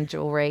play in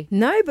jewellery.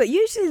 No, but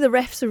usually the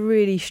refs are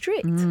really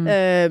strict.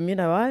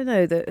 I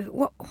know that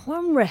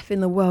one ref in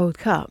the World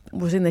Cup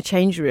was in the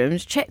change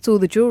rooms, checked all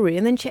the jewellery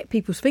and then checked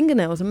people's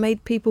fingernails and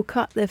made people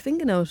cut their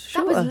fingernails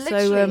shorter. That was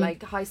literally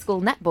like high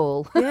school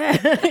netball.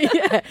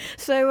 Yeah.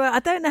 So I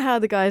don't know how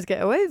the guys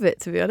get away with it,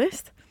 to be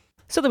honest.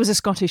 So there was a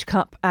Scottish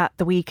Cup at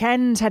the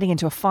weekend, heading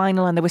into a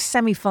final, and there were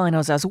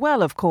semi-finals as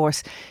well, of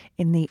course,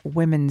 in the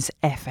Women's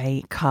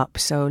FA Cup.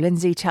 So,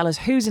 Lindsay, tell us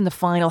who's in the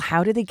final.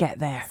 How did they get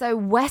there? So,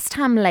 West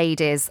Ham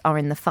ladies are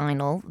in the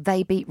final.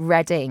 They beat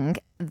Reading.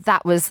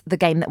 That was the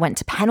game that went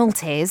to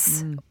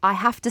penalties. I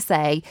have to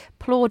say,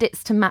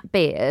 plaudits to Matt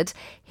Beard.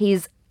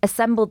 He's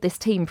assembled this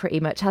team pretty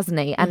much, hasn't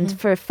he? And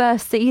for a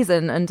first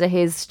season under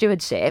his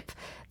stewardship,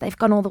 they've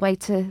gone all the way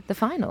to the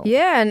final.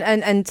 Yeah,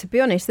 and to be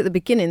honest, at the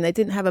beginning they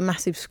didn't have a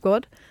massive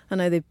squad. I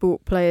know they've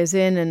brought players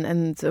in,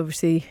 and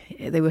obviously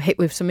they were hit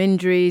with some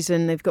injuries,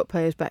 and they've got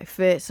players back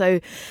fit. So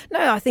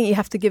no, I think you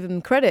have to give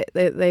them credit.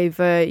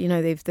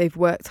 They've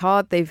worked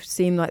hard. They've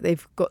seemed like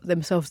they've got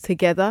themselves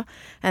together,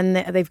 and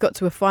they've got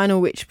to a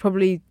final which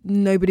probably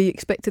nobody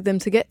expected them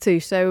to get to.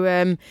 So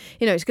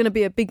it's going to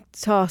be a big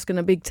task and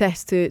a big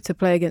test to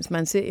play against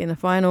Man City in a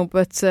final.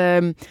 But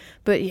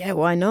yeah,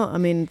 why not? I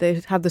mean,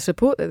 they have the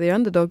support that they're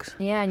underdogs.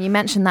 Yeah, and you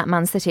mentioned that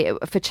Man City.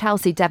 For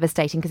Chelsea,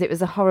 devastating because it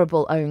was a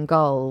horrible own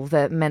goal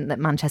that meant that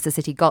Manchester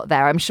City got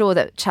there. I'm sure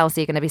that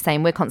Chelsea are going to be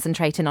saying we're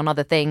concentrating on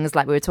other things,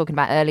 like we were talking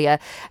about earlier,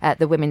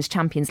 the Women's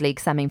Champions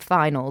League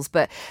semi-finals,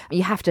 but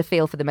you have to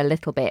feel for them a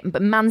little bit.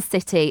 But Man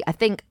City, I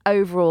think,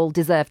 overall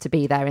deserved to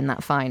be there in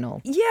that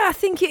final. Yeah, I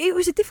think it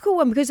was a difficult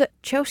one because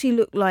Chelsea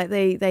looked like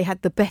they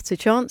had the better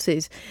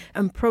chances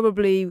and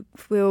probably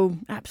feel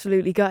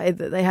absolutely gutted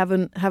that they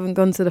haven't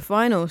gone to the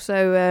final.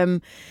 So,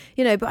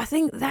 but I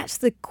think that's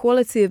the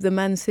quality of the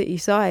Man City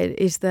side,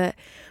 is that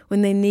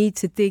when they need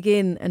to dig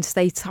in and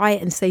stay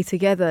tight and stay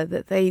together,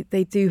 that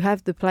they do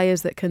have the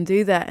players that can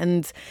do that.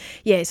 And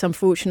yeah, it's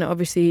unfortunate,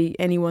 obviously,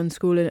 anyone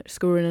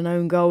scoring an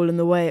own goal and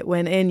the way it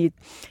went in. You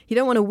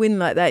don't want to win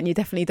like that, and you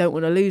definitely don't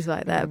want to lose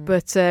like that.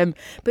 But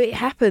it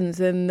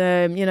happens, and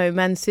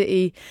Man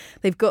City,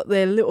 they've got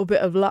their little bit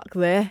of luck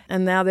there,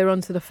 and now they're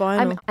on to the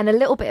final. And a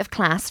little bit of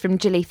class from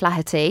Gilly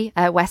Flaherty,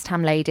 West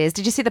Ham ladies.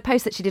 Did you see the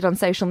post that she did on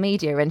social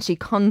media? And she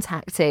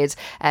contacted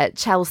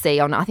Chelsea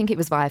on, I think it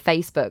was via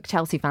Facebook,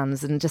 Chelsea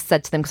fans, and just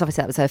said to them, because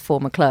obviously that was her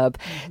former club,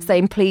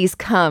 saying please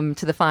come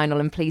to the final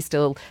and please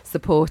still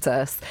support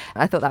us.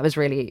 I thought that was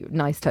really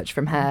nice touch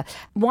from her.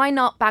 Why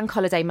not Bank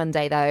Holiday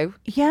Monday though?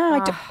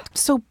 Yeah,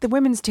 so the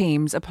women's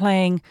teams are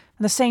playing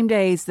on the same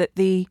days that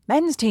the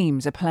men's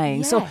teams are playing.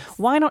 Yes. So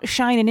why not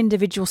shine an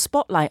individual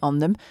spotlight on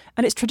them?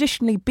 And it's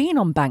traditionally been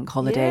on Bank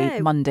Holiday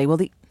Monday, well,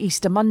 the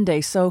Easter Monday.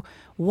 So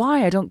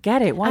why? I don't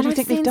get it. Why do you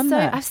think they've done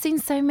that? I've seen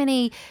so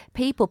many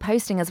people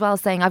posting as well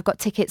saying, I've got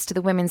tickets to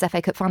the Women's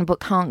FA Cup final but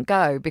can't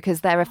go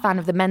because they're a fan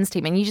of the men's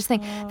team. And you just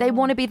think they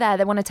want to be there,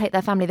 they want to take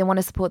their family, they want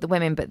to support the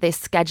women, but this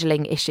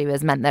scheduling issue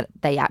has meant that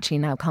they actually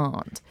now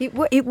can't.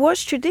 It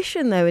was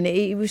tradition though, and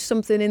it was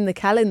something in the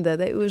calendar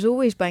that it was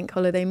always Bank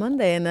Holiday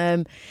Monday.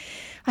 And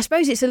I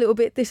suppose it's a little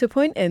bit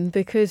disappointing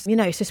because,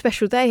 it's a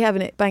special day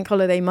having it Bank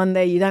Holiday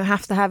Monday. You don't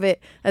have to have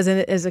it as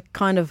a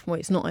kind of, well,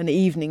 it's not an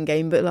evening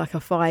game, but like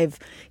a 5,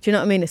 do you know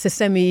what I mean? It's a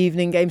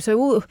semi-evening game. So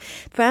all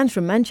fans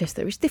from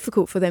Manchester, it's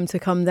difficult for them to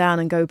come down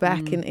and go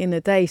back in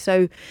a day.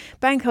 So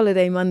Bank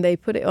Holiday Monday,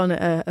 put it on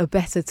at a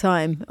better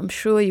time. I'm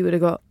sure you would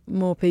have got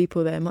more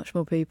people there, much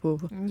more people.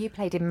 You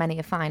played in many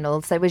a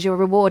final, so was your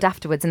reward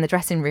afterwards in the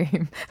dressing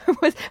room?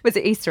 was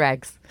it Easter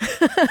eggs?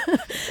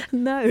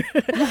 No,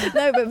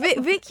 but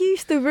Vic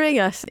used to bring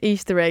us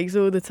Easter eggs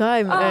all the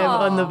time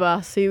on the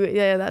bus.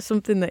 That's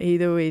something that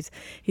he'd always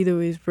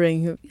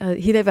bring.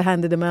 He never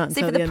handed them out.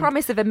 See, for the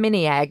promise of a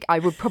mini egg, I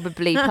would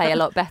probably play a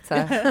lot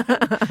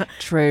better.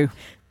 True.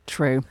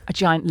 A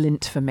giant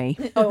lint for me.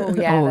 Oh,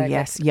 yeah. Oh,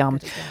 yes, yum.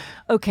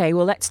 OK,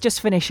 well, let's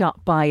just finish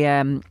up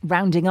by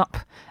rounding up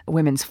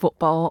women's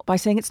football by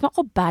saying it's not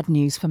all bad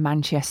news for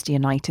Manchester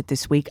United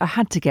this week. I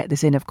had to get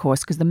this in, of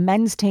course, because the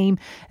men's team,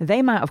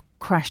 they might have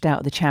crashed out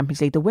of the Champions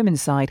League. The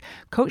women's side,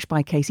 coached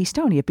by Casey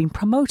Stoney, have been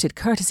promoted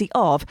courtesy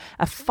of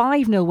a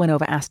 5-0 win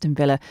over Aston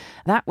Villa.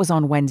 That was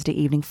on Wednesday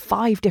evening.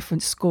 5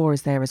 different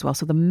scores there as well.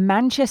 So the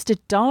Manchester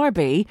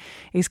derby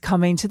is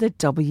coming to the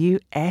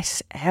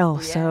WSL.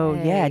 Yay. So,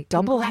 yeah,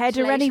 double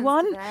header,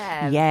 anyone?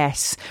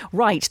 Yes.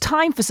 Right,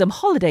 time for some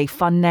holiday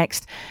fun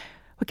next.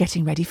 We're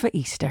getting ready for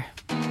Easter.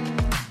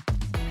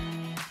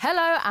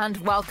 Hello and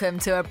welcome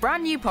to a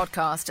brand new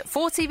podcast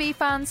for TV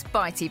fans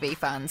by TV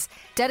fans,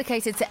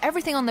 dedicated to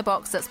everything on the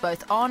box that's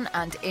both on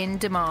and in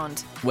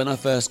demand. When I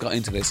first got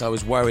into this, I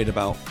was worried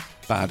about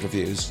bad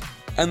reviews.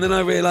 And then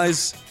I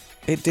realised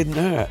it didn't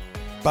hurt.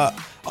 But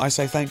I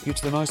say thank you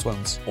to the nice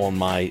ones. On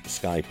my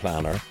Sky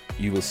Planner,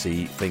 you will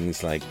see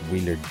things like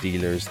wheeler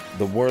dealers,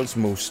 the world's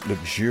most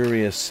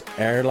luxurious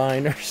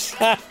airliners.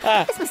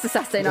 It's Mr.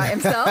 Saturday Night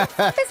himself.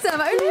 It's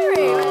Emma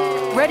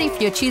O'Leary. Ready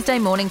for your Tuesday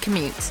morning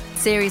commute.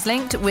 Series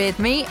linked with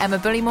me, Emma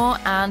Bullymore,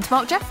 and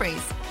Mark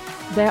Jeffries.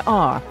 There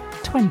are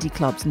 20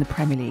 clubs in the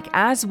Premier League,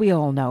 as we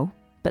all know.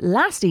 But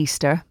last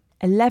Easter,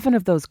 11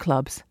 of those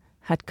clubs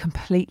had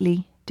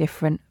completely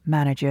different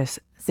managers.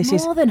 This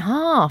is more than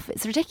half.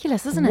 It's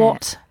ridiculous, isn't it?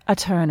 What a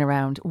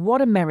turnaround.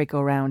 What a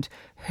merry-go-round.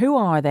 Who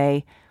are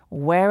they?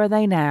 Where are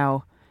they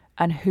now?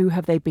 And who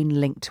have they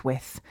been linked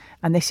with?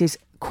 And this is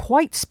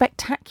quite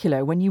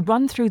spectacular when you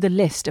run through the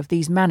list of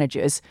these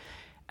managers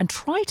and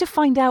try to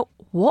find out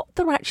what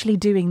they're actually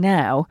doing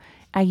now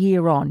a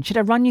year on. Should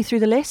I run you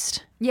through the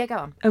list? Yeah, go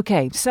on.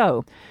 OK,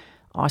 so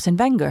Arsene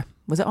Wenger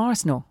was at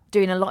Arsenal.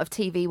 Doing a lot of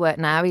TV work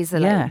now. He's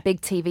a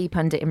big TV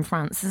pundit in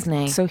France, isn't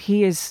he? So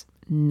he is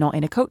not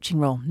in a coaching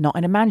role, not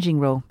in a managing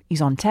role.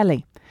 He's on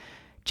telly.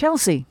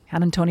 Chelsea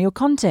had Antonio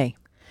Conte.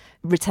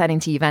 Returning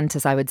to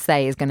Juventus, I would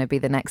say, is going to be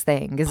the next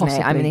thing, isn't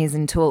Possibly. it? I mean, he's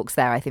in talks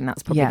there. I think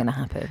that's probably going to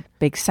happen.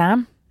 Big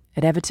Sam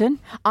at Everton.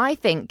 I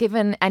think,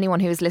 given anyone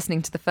who was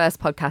listening to the first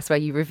podcast where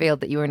you revealed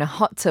that you were in a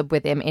hot tub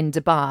with him in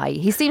Dubai,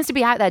 he seems to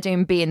be out there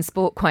doing beIN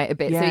Sport quite a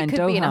bit. So he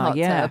could be in a hot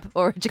tub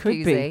or a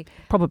jacuzzi. Could be.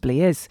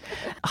 Probably is.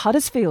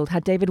 Huddersfield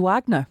had David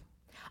Wagner.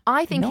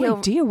 I think no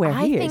idea where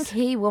he is. I think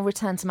he will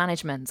return to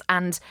management.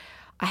 And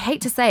I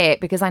hate to say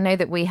it because I know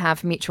that we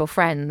have mutual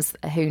friends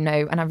who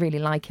know, and I really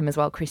like him as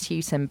well, Chris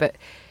Hewton, but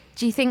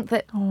do you think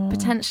that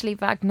potentially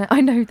Wagner, I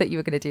know that you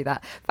were going to do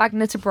that,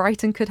 Wagner to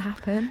Brighton could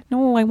happen?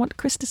 No, I want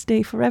Chris to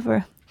stay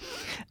forever.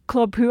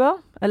 Claude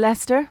Puel at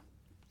Leicester.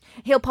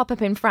 He'll pop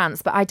up in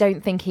France, but I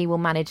don't think he will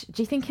manage.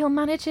 Do you think he'll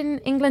manage in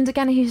England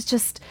again? He's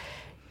just...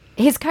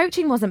 His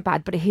coaching wasn't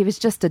bad, but he was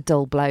just a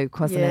dull bloke,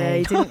 wasn't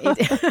he?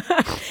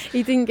 Yeah,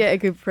 he didn't get a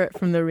good prep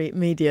from the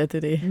media,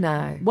 did he?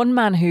 No. One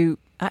man who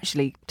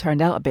actually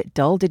turned out a bit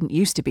dull, didn't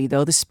used to be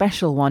though, the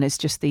special one is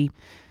just the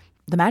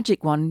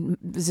magic one.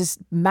 There's this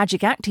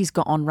magic act he's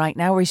got on right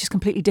now where he's just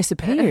completely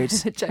disappeared.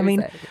 I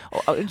mean,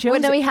 well,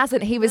 no, he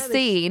hasn't. He was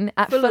seen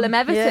at Fulham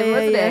Everton,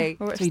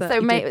 wasn't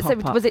he? So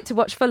was it to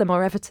watch Fulham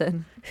or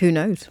Everton? Who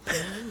knows?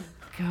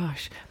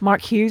 Gosh.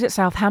 Mark Hughes at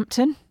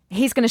Southampton.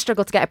 He's going to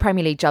struggle to get a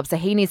Premier League job, so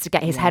he needs to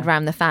get his head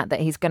around the fact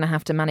that he's going to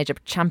have to manage a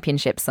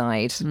Championship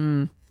side.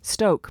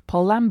 Stoke,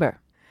 Paul Lambert.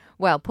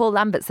 Well, Paul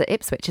Lambert's at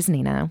Ipswich, isn't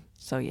he now?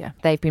 So, yeah.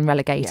 They've been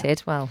relegated.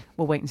 Yeah. Well,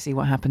 we'll wait and see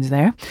what happens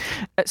there.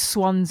 At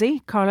Swansea,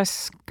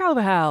 Carlos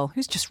Carvajal,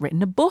 who's just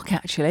written a book,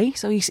 actually.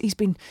 So he's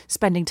been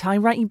spending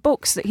time writing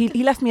books.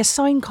 He left me a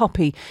signed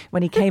copy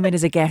when he came in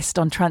as a guest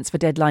on Transfer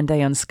Deadline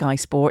Day on Sky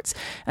Sports.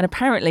 And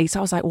apparently, so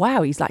I was like,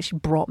 wow, he's actually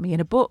brought me in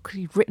a book.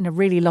 He'd written a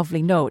really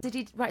lovely note. Did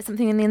he write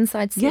something in the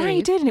inside sleeve? Yeah,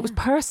 he did. And it was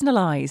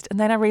personalised. And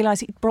then I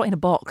realised he'd brought in a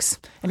box.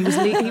 And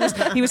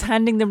he was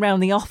handing them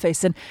around the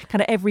office. And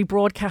kind of every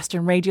broadcaster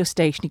and radio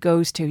station he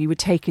goes to, he would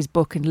take his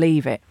book and leave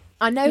it.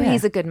 I know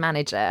he's a good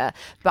manager,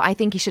 but I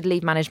think he should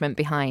leave management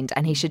behind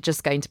and he should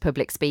just go into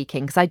public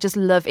speaking, because I just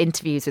love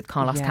interviews with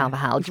Carlos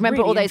Carvajal. Do you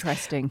remember all those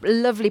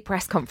lovely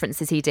press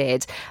conferences he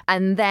did?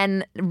 And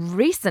then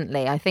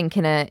recently, I think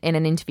in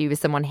an interview with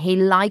someone, he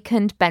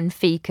likened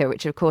Benfica,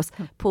 which are of course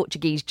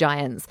Portuguese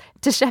giants,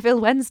 to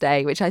Sheffield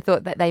Wednesday, which I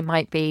thought that they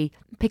might be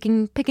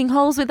picking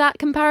holes with that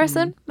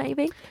comparison,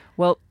 maybe.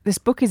 Well, this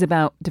book is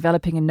about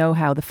developing a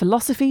know-how, the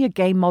philosophy of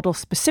game model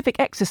specific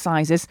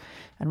exercises,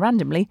 and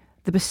randomly,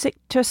 the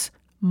Besiktas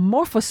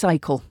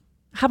morphocycle.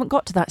 Haven't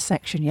got to that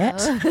section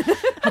yet.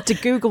 Had to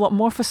Google what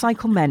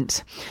morphocycle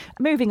meant.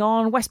 Moving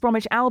on, West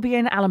Bromwich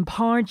Albion, Alan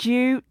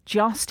Pardew.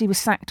 He was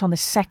sacked on the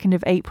 2nd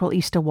of April.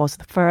 Easter was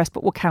the 1st,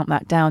 but we'll count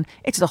that down.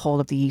 It's the whole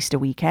of the Easter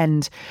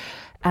weekend.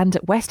 And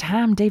at West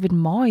Ham, David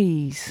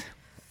Moyes.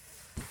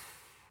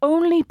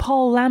 Only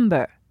Paul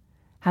Lambert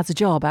has a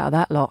job out of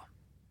that lot.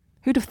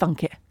 Who'd have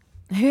thunk it?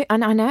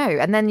 And I know.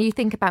 And then you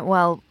think about,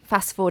 well,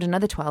 fast forward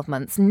another 12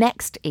 months,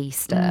 next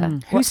Easter,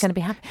 what's going to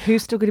be happening?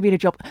 Who's still going to be in a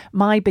job?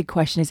 My big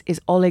question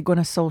is Ole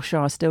Gunnar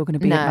Solskjaer still going to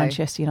be at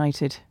Manchester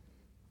United?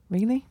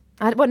 Really?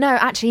 Well, no,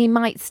 actually, he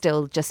might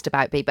still just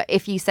about be. But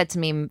if you said to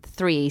me in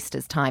 3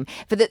 Easters' time,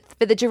 for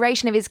the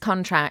duration of his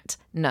contract,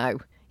 no.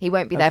 He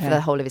won't be there for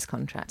the whole of his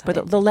contract.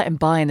 But they'll let him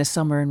buy in the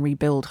summer and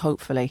rebuild,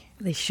 hopefully.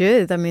 They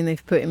should. I mean,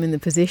 they've put him in the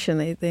position.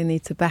 They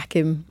need to back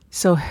him.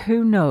 So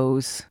who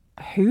knows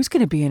who's going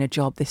to be in a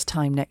job this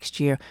time next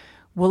year?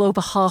 Will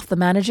over half the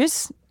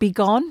managers be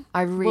gone?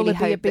 I really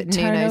hope that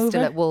Nuno's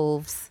still at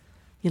Wolves.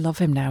 You love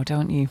him now,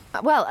 don't you?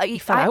 Well, you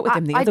fell out with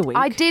him the other week.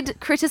 I did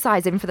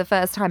criticise him for the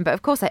first time, but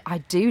of course I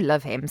do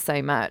love him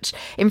so much.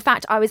 In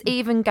fact, I was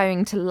even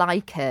going to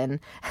liken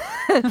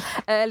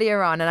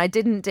earlier on, and I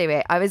didn't do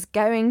it. I was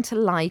going to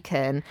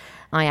liken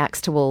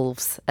Ajax to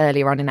Wolves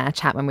earlier on in our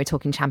chat when we were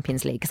talking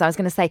Champions League, because I was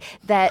going to say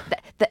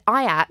that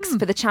Ajax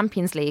for the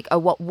Champions League are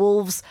what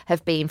Wolves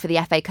have been for the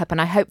FA Cup,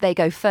 and I hope they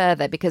go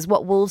further, because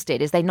what Wolves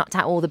did is they knocked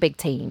out all the big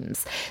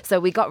teams. So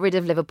we got rid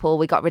of Liverpool,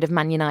 we got rid of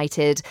Man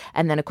United,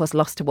 and then of course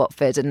lost to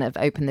Watford and have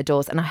opened the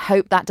doors, and I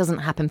hope that doesn't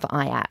happen for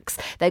Ajax.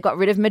 They got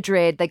rid of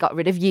Madrid, they got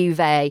rid of Juve,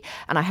 and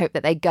I hope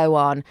that they go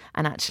on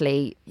and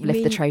actually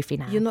lift the trophy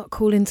now. You're not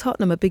calling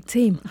Tottenham a big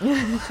team?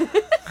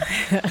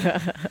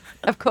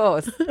 Of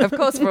course,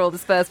 for all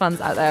the Spurs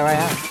fans out there, I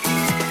am.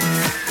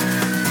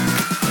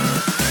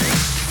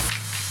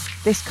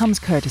 This comes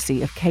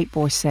courtesy of Kate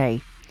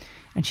Borsay,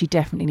 and she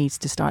definitely needs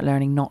to start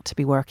learning not to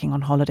be working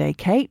on holiday.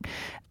 Kate,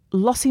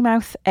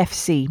 Lossiemouth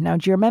FC. Now,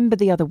 do you remember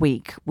the other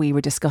week we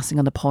were discussing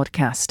on the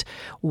podcast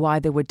why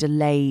there were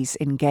delays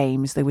in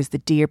games? There was the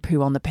deer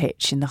poo on the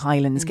pitch in the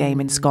Highlands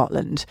game in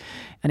Scotland,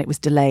 and it was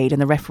delayed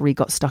and the referee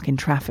got stuck in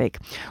traffic.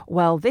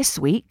 Well, this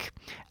week,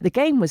 the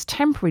game was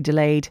temporarily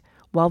delayed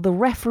while the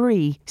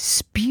referee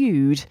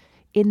spewed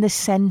in the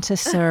centre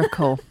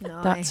circle.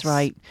 Nice. That's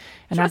right.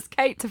 And trust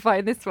Kate to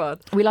find this one.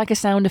 We like a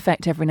sound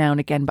effect every now and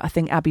again, but I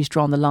think Abby's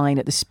drawn the line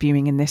at the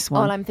spewing in this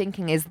one. All I'm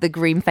thinking is the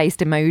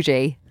green-faced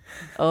emoji.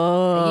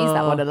 Oh. I use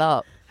that one a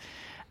lot.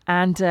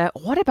 And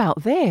what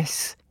about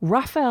this?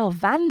 Rafael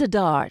van der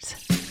Dart.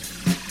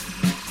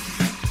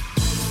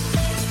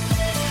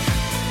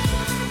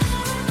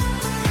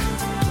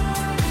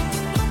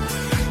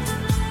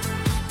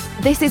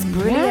 This is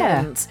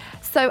brilliant.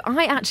 So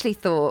I actually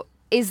thought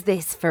is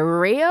this for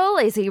real?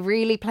 Is he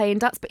really playing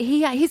darts? But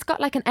he's got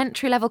like an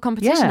entry-level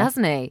competition,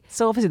 hasn't he?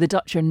 So obviously the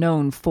Dutch are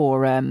known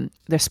for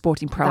their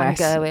sporting prowess.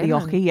 The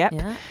hockey, yep.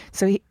 Yeah.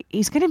 So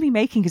he's going to be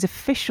making his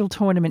official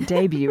tournament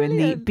debut in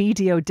the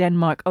BDO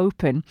Denmark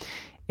Open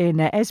in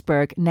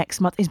Esbjerg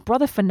next month. His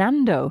brother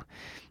Fernando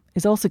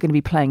is also going to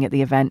be playing at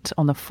the event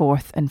on the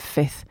 4th and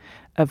 5th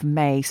of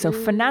May. So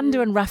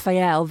Fernando and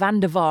Rafael van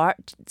der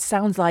Vaart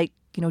sounds like,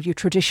 your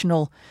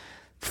traditional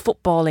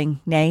footballing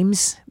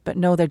names, but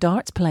no, they're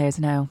darts players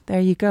now. There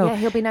you go. Yeah,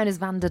 he'll be known as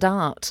Van der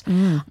Dart.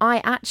 I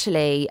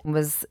actually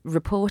was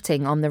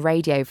reporting on the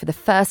radio for the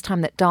first time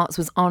that darts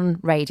was on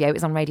radio. It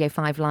was on Radio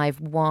 5 Live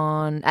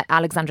 1 at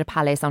Alexandra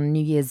Palace on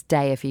New Year's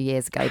Day a few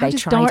years ago. They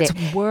tried it.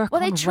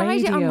 They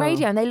tried it on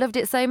radio and they loved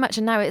it so much,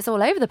 and now it's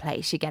all over the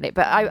place. You get it.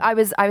 But I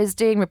was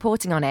doing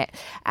reporting on it,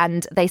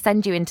 and they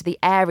send you into the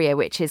area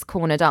which is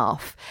cornered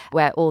off,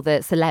 where all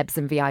the celebs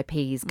and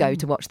VIPs go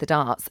to watch the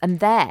darts.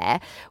 And there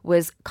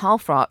was Carl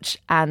Froch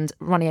and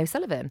Ronnie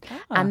O'Sullivan.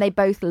 And they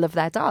both love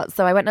their darts.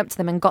 So I went up to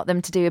them and got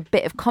them to do a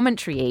bit of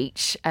commentary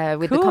each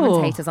with the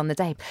commentators on the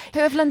day.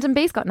 Who have London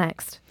Bees got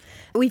next?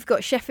 We've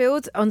got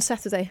Sheffield on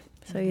Saturday.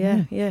 So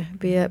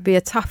be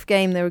a tough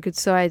game. They're a good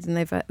side, and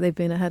they've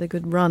had a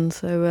good run.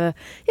 So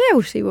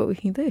we'll see what we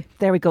can do.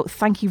 There we go.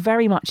 Thank you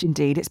very much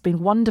indeed. It's been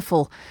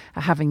wonderful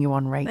having you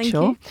on, Rachel.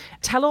 Thank you.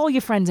 Tell all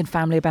your friends and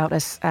family about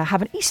us.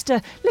 Have an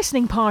Easter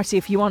listening party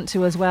if you want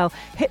to as well.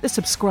 Hit the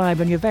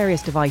subscribe on your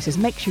various devices.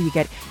 Make sure you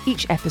get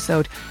each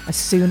episode as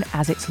soon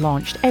as it's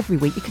launched every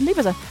week. You can leave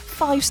us a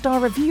 5-star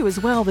review as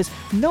well. There's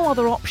no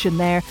other option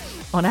there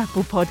on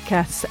Apple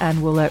Podcasts,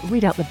 and we'll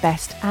read out the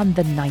best and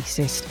the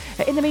nicest.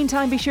 In the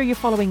meantime, be sure you're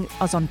following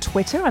us on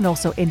Twitter and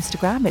also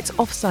Instagram. It's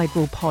Offside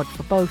Rule Pod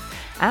for both.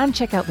 And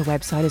check out the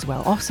website as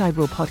well,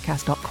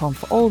 offsiderulepodcast.com,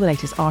 for all the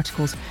latest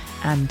articles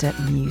and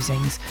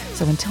musings.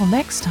 So until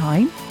next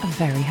time, a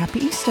very happy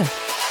Easter.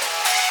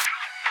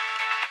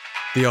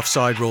 The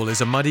Offside Rule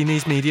is a Muddy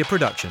Knees Media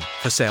production.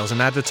 For sales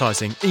and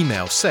advertising,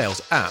 email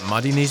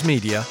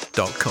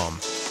sales@muddykneesmedia.com.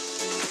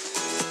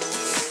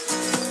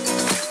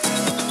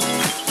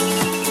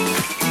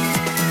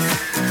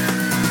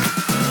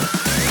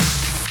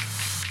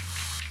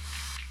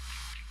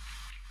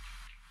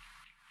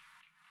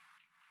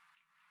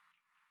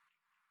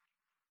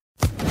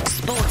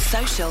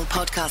 Social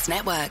Podcast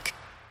Network.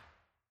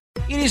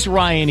 It is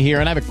Ryan here,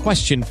 and I have a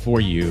question for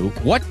you.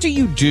 What do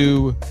you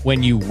do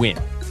when you win?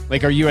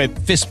 Like, are you a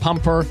fist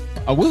pumper,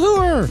 a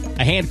woohooer,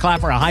 a hand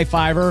clapper, a high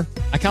fiver?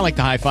 I kind of like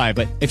the high five,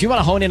 but if you want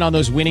to hone in on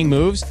those winning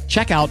moves,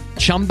 check out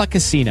Chumba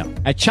Casino.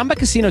 At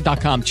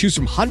ChumbaCasino.com, choose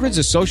from hundreds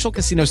of social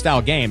casino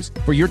style games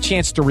for your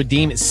chance to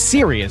redeem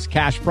serious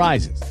cash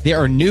prizes. There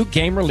are new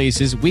game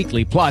releases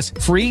weekly, plus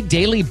free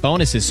daily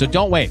bonuses. So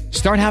don't wait.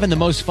 Start having the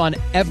most fun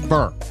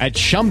ever at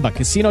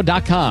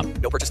ChumbaCasino.com.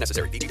 No purchase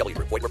necessary. VGW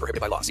Group. Void where prohibited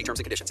by law. See terms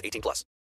and conditions. 18+.